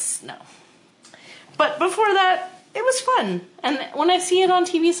like this, no. But before that, it was fun, and when I see it on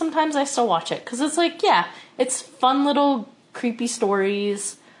TV, sometimes I still watch it because it's like, yeah, it's fun little creepy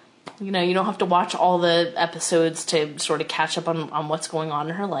stories. You know, you don't have to watch all the episodes to sort of catch up on what's going on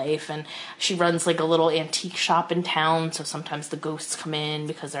in her life. And she runs like a little antique shop in town, so sometimes the ghosts come in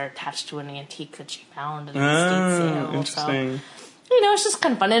because they're attached to an antique that she found in the estate sale. Interesting. So, you know, it's just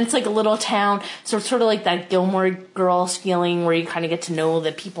kind of fun. And it's like a little town, so it's sort of like that Gilmore Girls feeling where you kind of get to know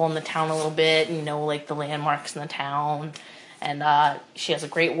the people in the town a little bit, and you know, like the landmarks in the town. And she has a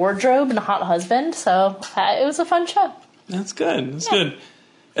great wardrobe and a hot husband, so it was a fun show. That's good. That's good.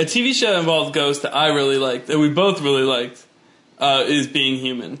 A TV show that involves ghosts that I really liked, that we both really liked, is Being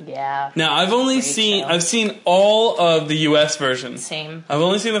Human. Yeah. Now, I've seen all of the US version. Same. I've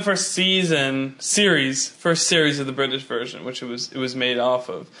only seen the first series of the British version, which it was made off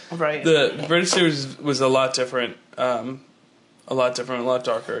of. Right. The British series was a lot different, a lot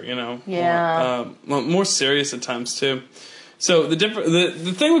darker, you know. Yeah. More serious at times, too. So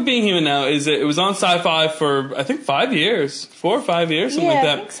the thing with Being Human now is that it was on Sci-Fi for, I think, 5 years. 4 or 5 years, something like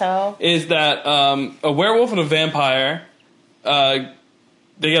that. I think so. Is that a werewolf and a vampire, they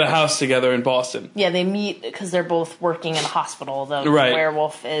get a house together in Boston. Yeah, they meet because they're both working in a hospital. The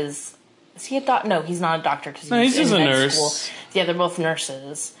werewolf is he a doctor? No, he's not a doctor because he's just a nurse. School. Yeah, they're both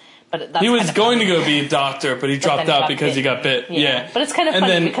nurses. But he was going to go be a doctor, but he dropped out because he got bit. Yeah. But it's kind of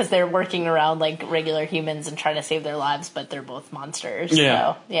funny because they're working around like regular humans and trying to save their lives, but they're both monsters.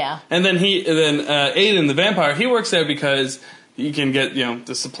 Yeah. So, yeah. And then Aiden, the vampire, he works there because he can get, you know,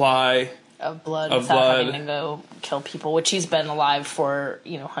 the supply of blood without having to go kill people, which he's been alive for,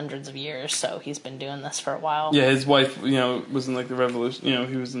 you know, hundreds of years, so he's been doing this for a while. Yeah, his wife, you know, was in like the revolution, you know,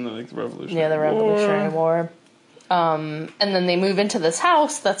 he was in the Revolutionary War. Yeah, the Revolutionary War. And then they move into this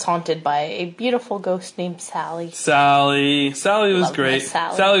house that's haunted by a beautiful ghost named Sally. Sally was great.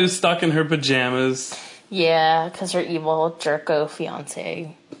 Sally was stuck in her pajamas. Yeah, because her evil jerko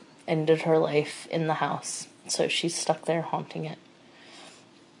fiance ended her life in the house. So she's stuck there haunting it.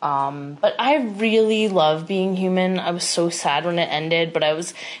 But I really love Being Human. I was so sad when it ended, but I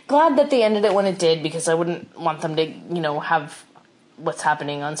was glad that they ended it when it did because I wouldn't want them to, you know, have what's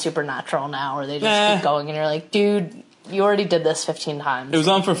happening on Supernatural now, or they just keep going and you're like, dude, you already did this 15 times. It was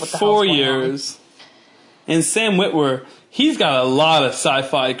on for 4 years. And Sam Witwer, he's got a lot of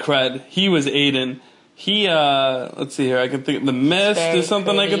sci-fi cred. He was Aiden. He, let's see here, I can think, The Mist is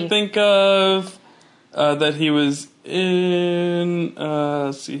something I can think of, that he was in,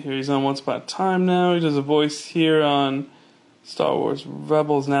 let's see here, he's on Once Upon a Time now. He does a voice here on Star Wars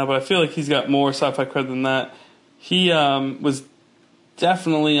Rebels now, but I feel like he's got more sci-fi cred than that. He, was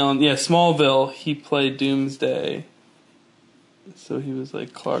definitely on, Smallville. He played Doomsday. So he was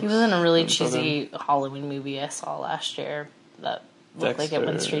like Clark. He was in a really cheesy Halloween movie I saw last year that looked like it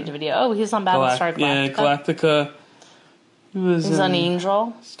went straight to video. Oh, he was on Battlestar Galactica. Yeah, Galactica. He was on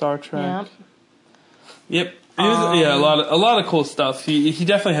Angel. Star Trek. Yep. He was, a lot of cool stuff. He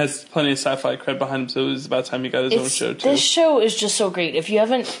definitely has plenty of sci-fi cred behind him, so it was about time he got his own show too. This show is just so great. If you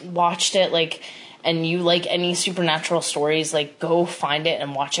haven't watched it, like, and you like any supernatural stories, like, go find it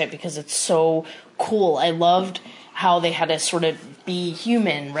and watch it because it's so cool. I loved how they had to sort of be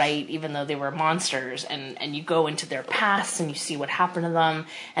human, right, even though they were monsters, and you go into their past and you see what happened to them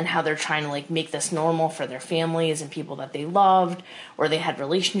and how they're trying to, like, make this normal for their families and people that they loved, or they had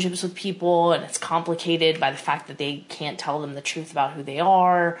relationships with people, and it's complicated by the fact that they can't tell them the truth about who they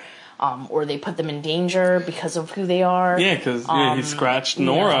are, or they put them in danger because of who they are. Yeah, because he scratched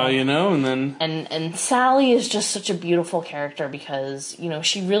Nora, you know, and then... And Sally is just such a beautiful character because, you know,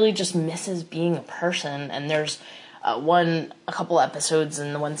 she really just misses being a person, and there's a couple episodes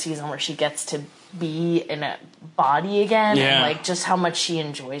in the one season where she gets to be in a body again, and like just how much she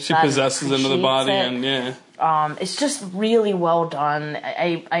enjoys that. She possesses into the body, and it's just really well done.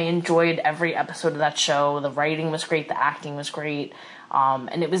 I enjoyed every episode of that show. The writing was great, the acting was great,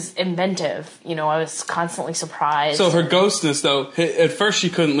 and it was inventive. You know, I was constantly surprised. So her ghostness, though, at first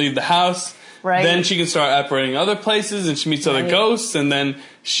she couldn't leave the house. Right. then she can start apparating other places, and she meets other ghosts, and then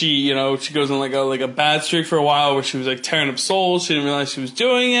she goes on like a bad streak for a while where she was like tearing up souls. She didn't realize she was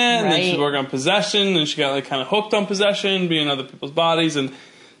doing it, and then she was working on possession, and she got like kind of hooked on possession, being in other people's bodies. And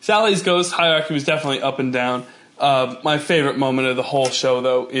Sally's ghost hierarchy was definitely up and down. My favorite moment of the whole show,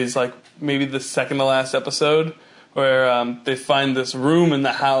 though, is like maybe the second to last episode where they find this room in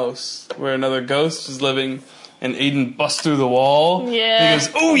the house where another ghost is living. And Aiden busts through the wall. Yeah. And he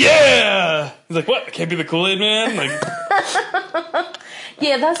goes, "Oh yeah!" He's like, "What? I can't be the Kool-Aid man?" Like,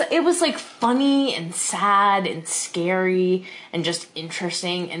 yeah, it was like funny and sad and scary and just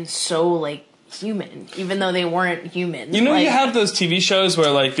interesting and so like human, even though they weren't human. you like, have those TV shows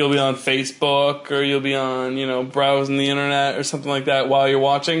where like you'll be on Facebook or you'll be on browsing the internet or something like that while you're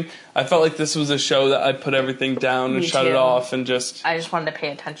watching. I felt like this was a show that I'd put everything down and shut it off and just. I just wanted to pay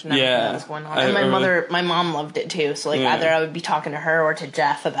attention to everything that was going on. And my mom loved it too. So like either I would be talking to her or to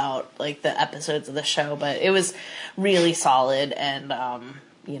Jeff about like the episodes of the show. But it was really solid and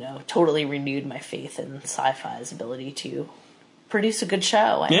totally renewed my faith in sci-fi's ability to produce a good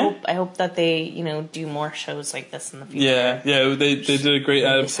show. I hope that they do more shows like this in the future. Yeah, they did a great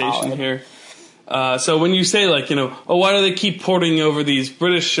adaptation here. So when you say like, why do they keep porting over these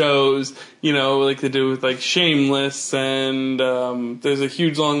British shows, like they do with like Shameless and there's a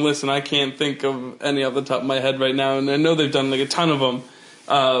huge long list and I can't think of any off the top of my head right now. And I know they've done like a ton of them.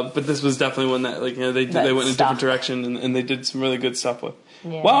 But this was definitely one that like, they went in a different direction and they did some really good stuff with.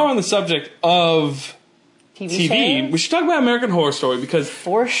 Yeah. While we're on the subject of TV, we should talk about American Horror Story because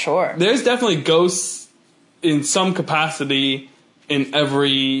for sure there's definitely ghosts in some capacity in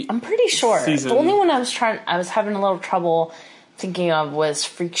every I'm pretty sure season. The only one I was having a little trouble thinking of was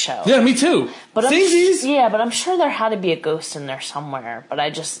Freak Show. Yeah, me too. But I'm sure there had to be a ghost in there somewhere. But I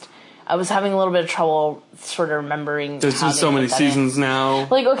was having a little bit of trouble sort of remembering. There's just so many seasons now.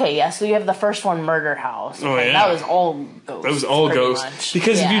 Like, okay, yeah, so you have the first one, Murder House. Oh, yeah. That was all ghosts. That was all ghosts. Much.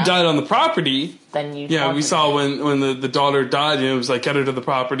 Because if you died on the property... Then you... Yeah, we saw when the daughter died, it was like, get her to the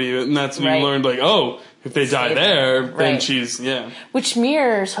property. And that's when you learned, like, oh, if they die there, then she's... Yeah. Which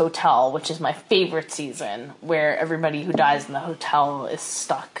mirrors Hotel, which is my favorite season, where everybody who dies in the hotel is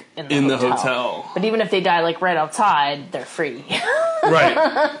stuck in the hotel. But even if they die, like, right outside, they're free.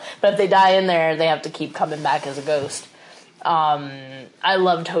 Right. But if they die in there, they have to keep coming back as a ghost. I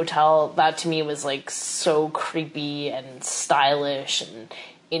loved Hotel. That to me was like so creepy and stylish and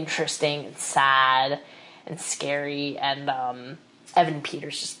interesting and sad and scary. And Evan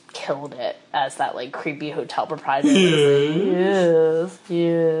Peters just killed it as that like creepy hotel proprietor. Yes.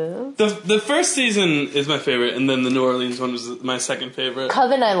 The first season is my favorite, and then the New Orleans one was my second favorite.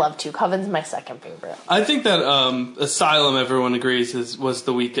 Coven I love too. Coven's my second favorite. I think that Asylum, everyone agrees, was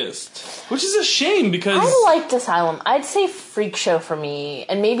the weakest, which is a shame because I liked Asylum. I'd say Freak Show for me,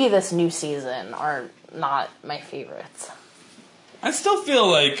 and maybe this new season are not my favorites. I still feel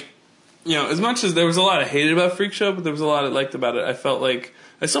like, as much as there was a lot I hated about Freak Show, but there was a lot I liked about it.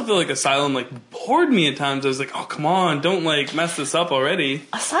 I still feel like Asylum like bored me at times. I was like, oh, come on, don't like mess this up already.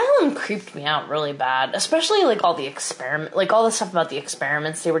 Asylum creeped me out really bad, especially like all the all the stuff about the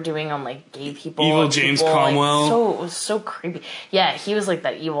experiments they were doing on like gay people. Evil James Cromwell. It was so creepy. Yeah, he was like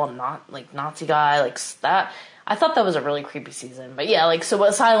that evil Nazi guy, like that. I thought that was a really creepy season. But yeah, like, so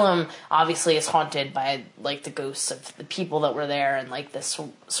Asylum obviously is haunted by, like, the ghosts of the people that were there and, like, this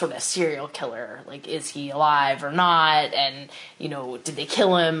sort of serial killer. Like, is he alive or not? And, did they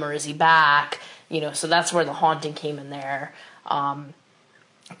kill him or is he back? So that's where the haunting came in there.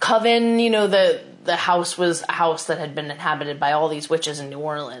 Coven, the house was a house that had been inhabited by all these witches in New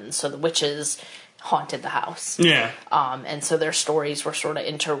Orleans. So the witches haunted the house. Yeah. And so their stories were sort of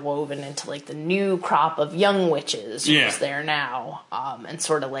interwoven into like the new crop of young witches who's there now. And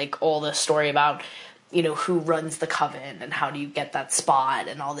sort of like all the story about, who runs the coven and how do you get that spot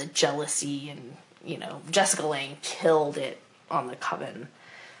and all the jealousy and, Jessica Lange killed it on the coven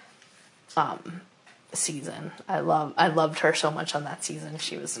season. I loved her so much on that season.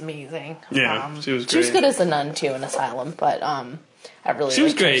 She was amazing. Yeah, she was great. She was good as the nun too in Asylum, but she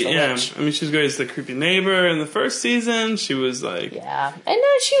was great, yeah. I mean, she was great as the creepy neighbor in the first season. She was like... Yeah. And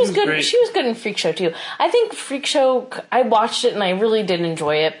she was good. Great. She was good in Freak Show, too. I think Freak Show, I watched it and I really did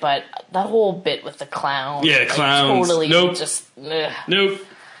enjoy it, but that whole bit with the clown... Yeah, clowns. Totally just... Ugh. Nope.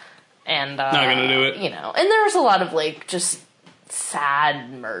 And, not gonna do it. And there was a lot of, like, just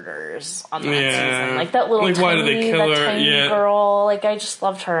sad murders on that season. Like, that little why did they kill her? tiny girl. Like, I just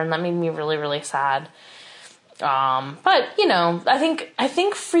loved her, and that made me really, really sad. But I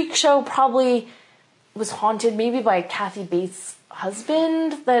think Freak Show probably was haunted maybe by Kathy Bates'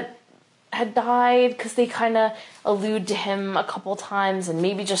 husband. That had died, because they kind of allude to him a couple times, and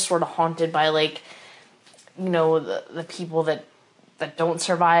maybe just sort of haunted by, like, you know, the people that don't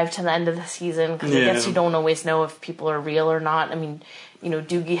survive to the end of the season, because I guess you don't always know if people are real or not. I mean, you know,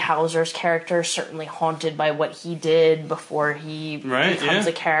 Doogie Howser's character is certainly haunted by what he did before he becomes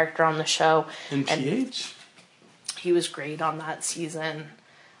a character on the show. And PH? He was great on that season.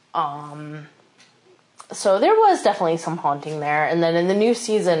 So there was definitely some haunting there. And then in the new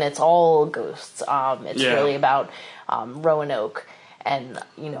season, it's all ghosts. It's really about Roanoke. And,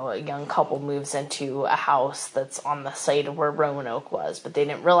 you know, a young couple moves into a house that's on the site of where Roanoke was. But they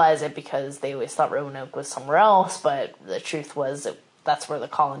didn't realize it because they always thought Roanoke was somewhere else. But the truth was that that's where the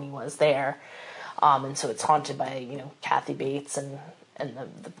colony was there. And so it's haunted by, you know, Kathy Bates and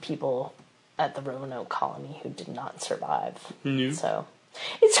the people at the Roanoke colony who did not survive. Mm-hmm. So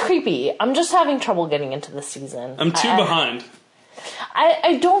it's creepy. I'm just having trouble getting into the season. I'm behind.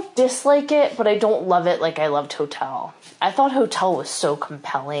 I don't dislike it, but I don't love it like I loved Hotel. I thought Hotel was so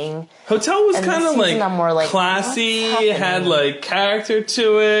compelling. Hotel was kind of like classy, had like character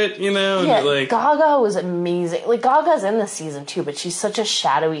to it, you know? Yeah, like Gaga was amazing. Like, Gaga's in this season too, but she's such a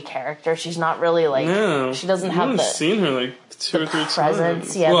shadowy character. She's not really like, she doesn't have I've seen her like two or three presence.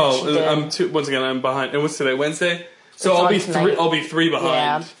 times. Yeah, well, once again, I'm behind. And what's today, Wednesday? So I'll be three behind.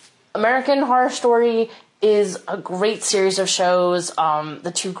 Yeah. American Horror Story is a great series of shows.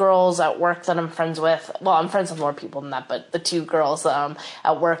 The two girls at work that I'm friends with, well, I'm friends with more people than that, but the two girls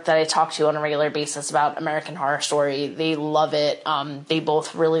at work that I talk to on a regular basis about American Horror Story, they love it. They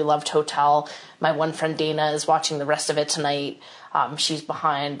both really loved Hotel. My one friend Dana is watching the rest of it tonight. She's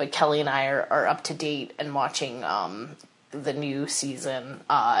behind, but Kelly and I are up to date and watching the new season,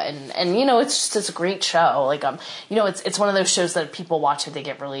 and you know, it's a great show. Like, you know, it's one of those shows that people watch if they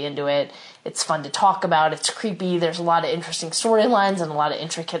get really into it. It's fun to talk about. It's creepy. There's a lot of interesting storylines and a lot of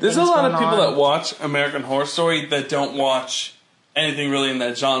intricate things going on. There's a lot of people that watch American Horror Story that don't watch anything really in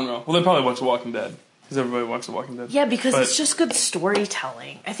that genre. Well, they probably watch The Walking Dead, because everybody watches The Walking Dead. Yeah, because it's just good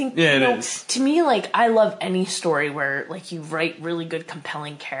storytelling. I think, yeah, you know, it is. To me, like, I love any story where, like, you write really good,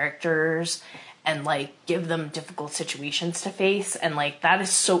 compelling characters and, like, give them difficult situations to face, and, like, that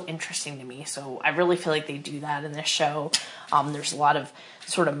is so interesting to me. So I really feel like they do that in this show. There's a lot of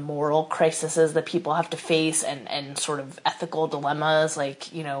sort of moral crises that people have to face, and sort of ethical dilemmas,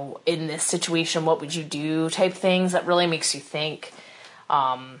 like, you know, in this situation, what would you do type things that really makes you think,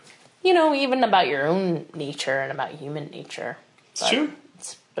 you know, even about your own nature and about human nature. It's true.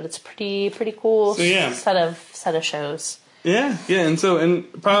 But it's pretty cool set of shows. Yeah,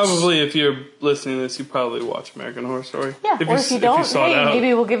 and probably if you're listening to this, you probably watch American Horror Story. Yeah, or if you don't,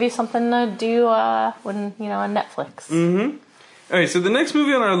 maybe we'll give you something to do when, you know, on Netflix. Mm-hmm. All right, so the next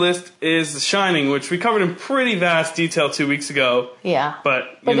movie on our list is The Shining, which we covered in pretty vast detail 2 weeks ago. Yeah.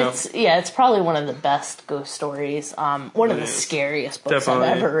 But you know. It's probably one of the best ghost stories. One of the scariest books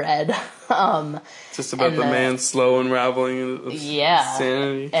I've ever read. Just about the man slow unraveling of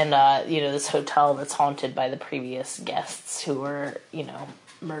sanity. And, you know, this hotel that's haunted by the previous guests who were, you know,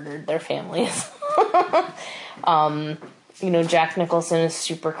 murdered their families. You know, Jack Nicholson is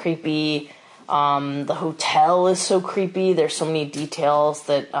super creepy. The hotel is so creepy. There's so many details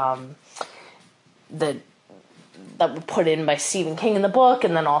that were put in by Stephen King in the book,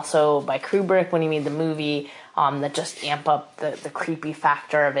 and then also by Kubrick when he made the movie, that just amp up the creepy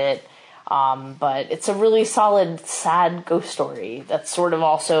factor of it. But it's a really solid, sad ghost story. That's sort of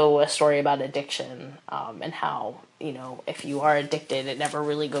also a story about addiction, and how, you know, if you are addicted, it never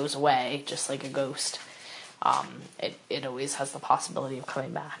really goes away, just like a ghost. It always has the possibility of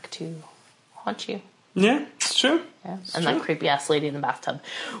coming back to haunt you. Yeah, it's true. Yeah. And that creepy ass lady in the bathtub.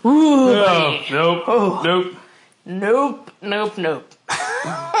 Ooh, Nope.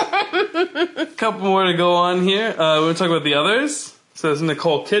 Couple more to go on here. We're going to talk about The Others. So there's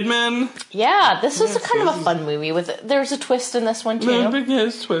Nicole Kidman. Yeah, this was kind of a fun movie. There's a twist in this one too. No, big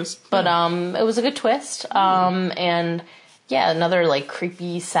twist. But it was a good twist. And yeah, another like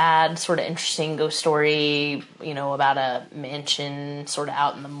creepy, sad, sort of interesting ghost story. You know, about a mansion sort of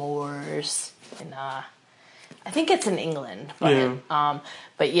out in the moors. And I think it's in England.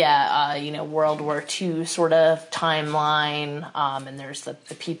 But you know, World War II sort of timeline. And there's the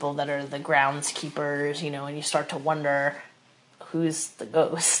people that are the groundskeepers. You know, and you start to wonder who's the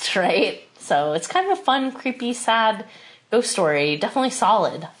ghost, right? So it's kind of a fun, creepy, sad ghost story. Definitely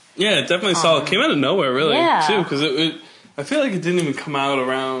solid. Yeah, definitely solid. Came out of nowhere, really, too, because I feel like it didn't even come out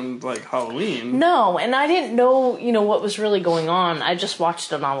around like Halloween. No, and I didn't know, what was really going on. I just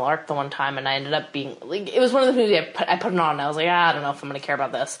watched it on Lark the one time, and I ended up being like, it was one of the movies I put it on, and I was like, I don't know if I'm going to care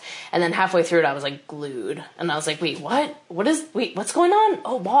about this. And then halfway through it, I was like glued, and I was like, wait, what? What's going on?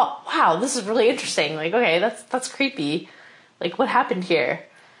 Oh, wow, this is really interesting. Like, okay, that's creepy. Like, what happened here?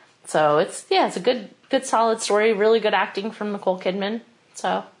 So it's a good solid story. Really good acting from Nicole Kidman.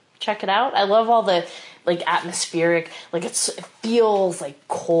 So check it out. I love all the like atmospheric, like it feels like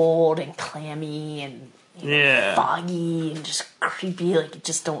cold and clammy and foggy and just creepy. Like you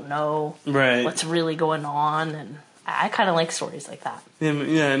just don't know what's really going on, and I kind of like stories like that.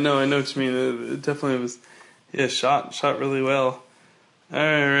 Yeah, no, I know what you mean. It definitely was, shot really well. All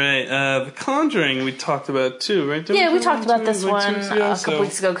right, The Conjuring we talked about too, right? We talked about this one a couple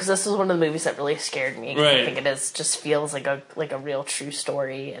weeks ago because this was one of the movies that really scared me. Right. I think it just feels like a real true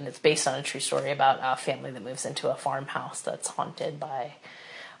story, and it's based on a true story about a family that moves into a farmhouse that's haunted by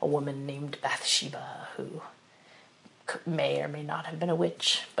a woman named Bathsheba who may or may not have been a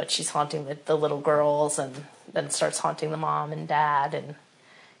witch, but she's haunting the little girls and then starts haunting the mom and dad, and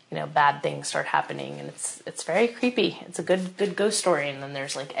bad things start happening, and it's very creepy. It's a good ghost story. And then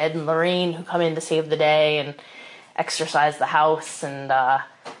there's like Ed and Lorraine who come in to save the day and exorcise the house, and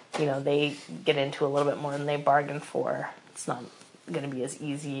they get into a little bit more than they bargained for. It's not going to be as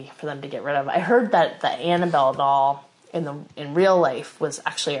easy for them to get rid of. I heard that the Annabelle doll in real life was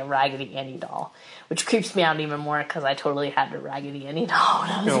actually a Raggedy Annie doll, which creeps me out even more because I totally had a Raggedy Annie doll when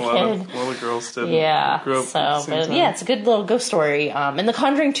I was a kid. A lot of girls did. Yeah. Grew up it's a good little ghost story. And The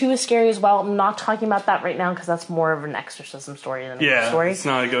Conjuring 2 is scary as well. I'm not talking about that right now because that's more of an exorcism story than a ghost story. Yeah, it's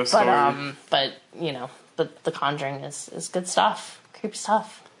not a ghost story. But The Conjuring is good stuff. Creepy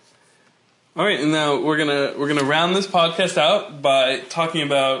stuff. All right, and now we're gonna round this podcast out by talking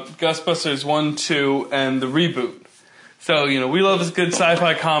about Ghostbusters 1, 2, and the reboot. So, we love this good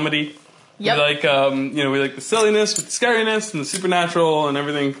sci-fi comedy. Yep. We like, we like the silliness with the scariness and the supernatural and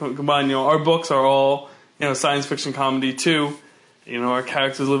everything combined. Our books are all, science fiction comedy too. Our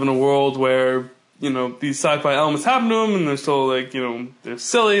characters live in a world where, these sci-fi elements happen to them, and they're still like, they're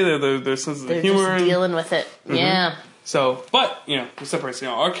silly. They're sense of humor. They're just dealing with it. Mm-hmm. Yeah. So, but we separate.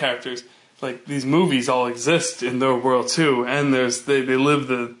 Our characters, like these movies, all exist in their world too, and they live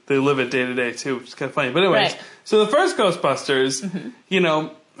it day to day too, which is kind of funny. But anyways. Right. So the first Ghostbusters,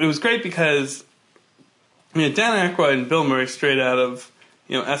 it was great because Dan Aykroyd and Bill Murray straight out of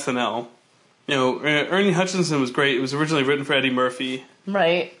SNL. Ernie Hutchinson was great. It was originally written for Eddie Murphy.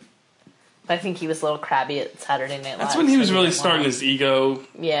 Right. I think he was a little crabby at Saturday Night Live. That's when he was really starting his ego.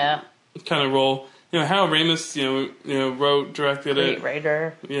 Yeah. Kind of role. Harold Ramis, wrote, directed it. Great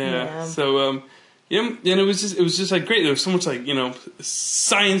writer. Yeah. So and it was just like great. There was so much like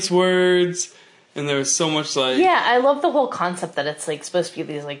science words. And there was so much like... Yeah, I love the whole concept that it's like supposed to be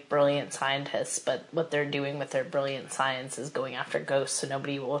these like brilliant scientists, but what they're doing with their brilliant science is going after ghosts, so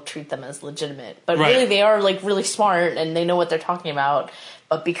nobody will treat them as legitimate. But really, they are like really smart and they know what they're talking about.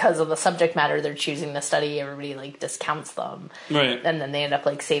 But because of the subject matter they're choosing to study, everybody like discounts them. Right. And then they end up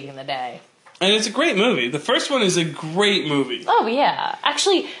like saving the day. And it's a great movie. The first one is a great movie. Oh, yeah.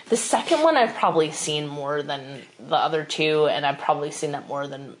 Actually, the second one I've probably seen more than the other two, and I've probably seen that more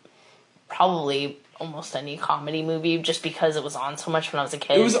than... probably almost any comedy movie just because it was on so much when I was a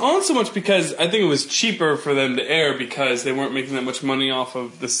kid. It was on so much because I think it was cheaper for them to air because they weren't making that much money off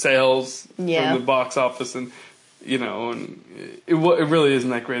of the sales from the box office and and it really isn't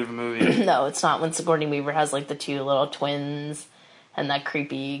that great of a movie. No, it's not when Sigourney Weaver has like the two little twins and that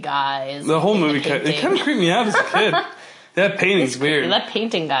creepy guy. The whole movie it kind of creeped me out as a kid. That painting's weird. That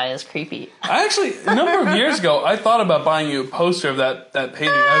painting guy is creepy. I actually, a number of years ago, I thought about buying you a poster of that painting.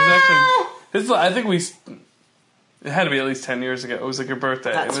 I think it had to be at least 10 years ago. It was like your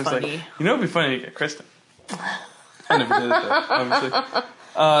birthday. That's it was funny. Like, it'd be funny to get Kristen. I never did it though,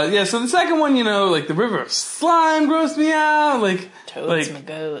 obviously. So the second one, like the river of slime grossed me out. Like, Toads and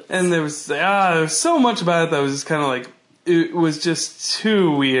goats. And there was so much about it that was just kind of like, it was just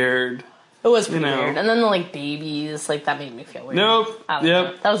too weird. It was pretty weird. And then the like babies, like that made me feel weird. Nope.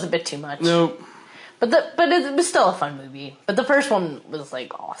 Know. That was a bit too much. Nope. But it was still a fun movie. But the first one was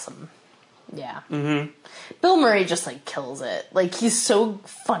like awesome. Yeah. Mm-hmm. Bill Murray just like kills it. Like he's so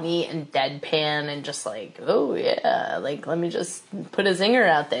funny and deadpan and just like, oh yeah, like let me just put a zinger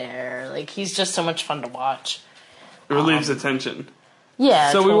out there. Like he's just so much fun to watch. It relieves the tension.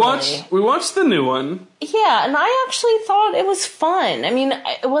 Yeah. So totally. we watched the new one. Yeah, and I actually thought it was fun. I mean,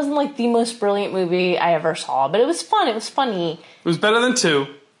 it wasn't like the most brilliant movie I ever saw, but it was fun. It was funny. It was better than 2.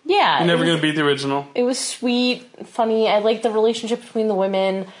 Yeah. You're never going to beat the original. It was sweet, funny. I liked the relationship between the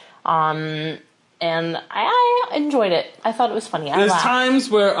women. and I enjoyed it. I thought it was funny. There's times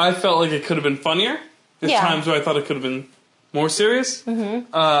where I felt like it could have been funnier. There's times where I thought it could have been more serious.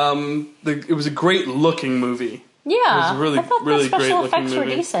 Mm-hmm. It was a great looking movie. Yeah, it was really, I thought really the special great effects looking were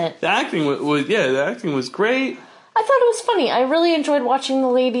movie. decent. The acting was great. I thought it was funny. I really enjoyed watching the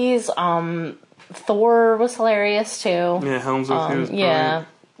ladies. Thor was hilarious too. Yeah, Helmsworth. He was brilliant.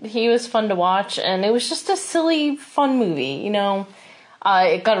 Yeah, he was fun to watch, and it was just a silly, fun movie. You know,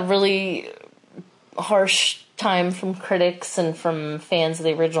 it got a really harsh time from critics and from fans of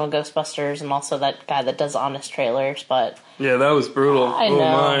the original Ghostbusters, and also that guy that does honest trailers. But yeah, that was brutal. I know.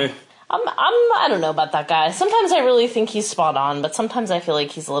 My. I don't know about that guy. Sometimes I really think he's spot on, but sometimes I feel like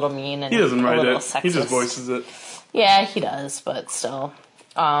he's a little mean and he doesn't write it. Sexist. He just voices it. Yeah, he does, but still.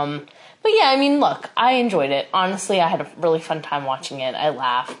 But yeah, I mean, look, I enjoyed it. Honestly, I had a really fun time watching it. I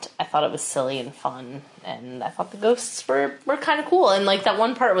laughed. I thought it was silly and fun, and I thought the ghosts were kind of cool. And like that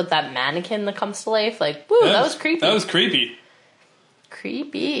one part with that mannequin that comes to life, like, woo, that was creepy. That was creepy.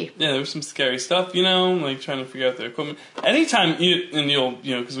 Creepy. Yeah, there was some scary stuff, you know, like trying to figure out their equipment. Anytime you'll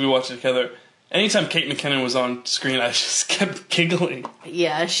because we watched it together. Anytime Kate McKinnon was on screen, I just kept giggling.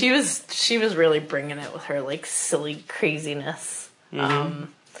 Yeah, she was really bringing it with her like silly craziness. Mm-hmm.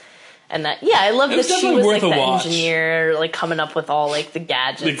 And that, yeah, I love that she was like the watch. engineer, like coming up with all like the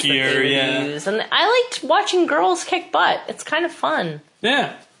gadgets, the gear, that they use. And I liked watching girls kick butt. It's kind of fun.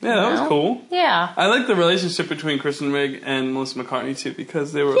 Yeah, that was cool. Yeah, I like the relationship between Kristen Wiig and Melissa McCartney too,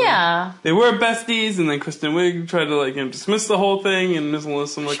 because they were they were besties, and then Kristen Wiig tried to dismiss the whole thing, and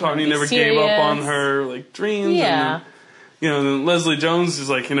Melissa McCartney never gave up on her dreams. Yeah. And then, then Leslie Jones is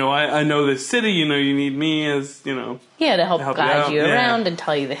like, I know this city, you need me as, Yeah, to help guide you Yeah. around and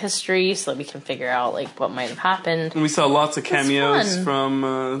tell you the history so that we can figure out what might have happened. And we saw lots of cameos from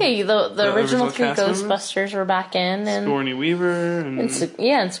the original three cast members. Ghostbusters were back in, and Sigourney Weaver and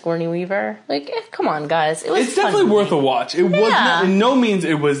Sigourney Weaver. Come on, guys, it's definitely worth a watch. It was not, in no means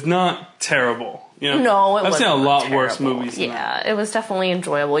it was not terrible. No, it wasn't. I've seen a lot terrible. worse movies than that. It was definitely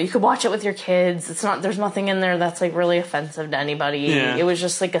enjoyable. You could watch it with your kids. There's nothing in there that's really offensive to anybody. Yeah. It was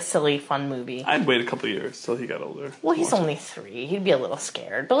just a silly, fun movie. I'd wait a couple of years till he got older. Well, he's only 3. He'd be a little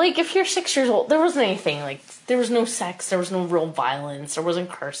scared. But if you're 6 years old, there wasn't anything there was no sex, there was no real violence, there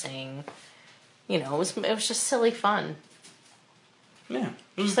wasn't cursing. It was just silly fun. Yeah,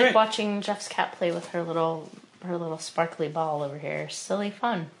 it was just great. watching Jeff's cat play with her little sparkly ball over here. Silly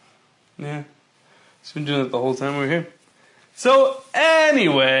fun. Yeah. She's been doing it the whole time we were here. So,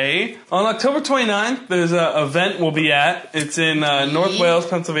 anyway, on October 29th, there's an event we'll be at. It's in North Wales,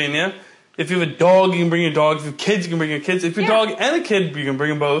 Pennsylvania. If you have a dog, you can bring your dog. If you have kids, you can bring your kids. If your dog and a kid, you can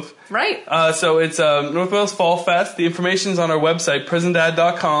bring them both. Right. So it's North Wales Fall Fest. The information's on our website,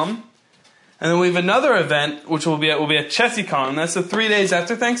 prisondad.com. And then we have another event, which will be at ChessieCon. That's the 3 days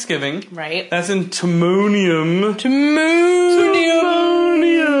after Thanksgiving. Right. That's in Timonium,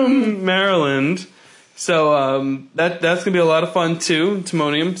 Maryland. So that's going to be a lot of fun, too,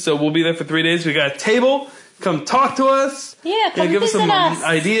 Timonium. So we'll be there for 3 days. We got a table. Come talk to us. Yeah, come give us visit some us.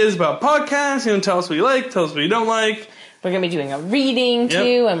 ideas about podcasts. Tell us what you like. Tell us what you don't like. We're going to be doing a reading,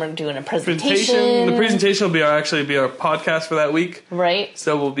 too, and we're doing a presentation. The presentation will be our podcast for that week. Right.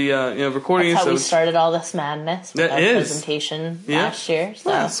 So we'll be recording it. That's how we started all this madness with That our is. presentation last year. So.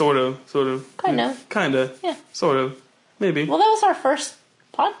 Yeah, sort of. Kind of. Yeah. Sort of. Maybe. Well, that was our first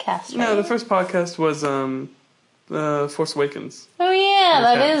podcast, right? No, the first podcast was Force Awakens. Oh,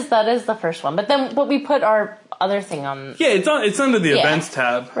 yeah, that is the first one. But we put our other thing on. Yeah, it's under the events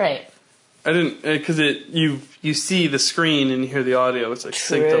tab. Right. I didn't, because you see the screen and you hear the audio. It's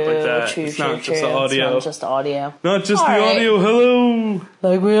synced up like that. It's not just the audio. It's not just audio. Not just All the right. audio. Hello.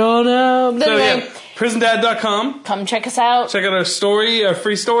 Like we all know. But So anyway, prisondad.com. come check us out. Check out our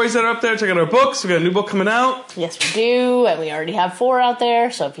free stories that are up there. Check out our books. We got a new book coming out. Yes, we do. And we already have 4 out there.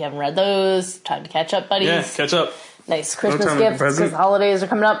 So if you haven't read those, time to catch up, buddies. Yeah, catch up. Nice Christmas time to gifts because present. the holidays are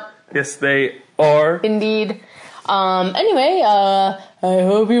coming up. Yes, they are. Indeed. Anyway, I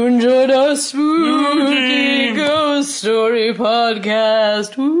hope you enjoyed our spooky ghost story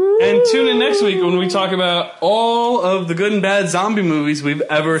podcast. Woo. And tune in next week when we talk about all of the good and bad zombie movies we've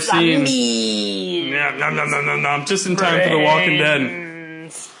ever seen. Nom, just in time for The Walking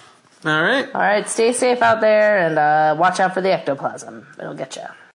Dead. All right. All right, stay safe out there and watch out for the ectoplasm. It'll get you.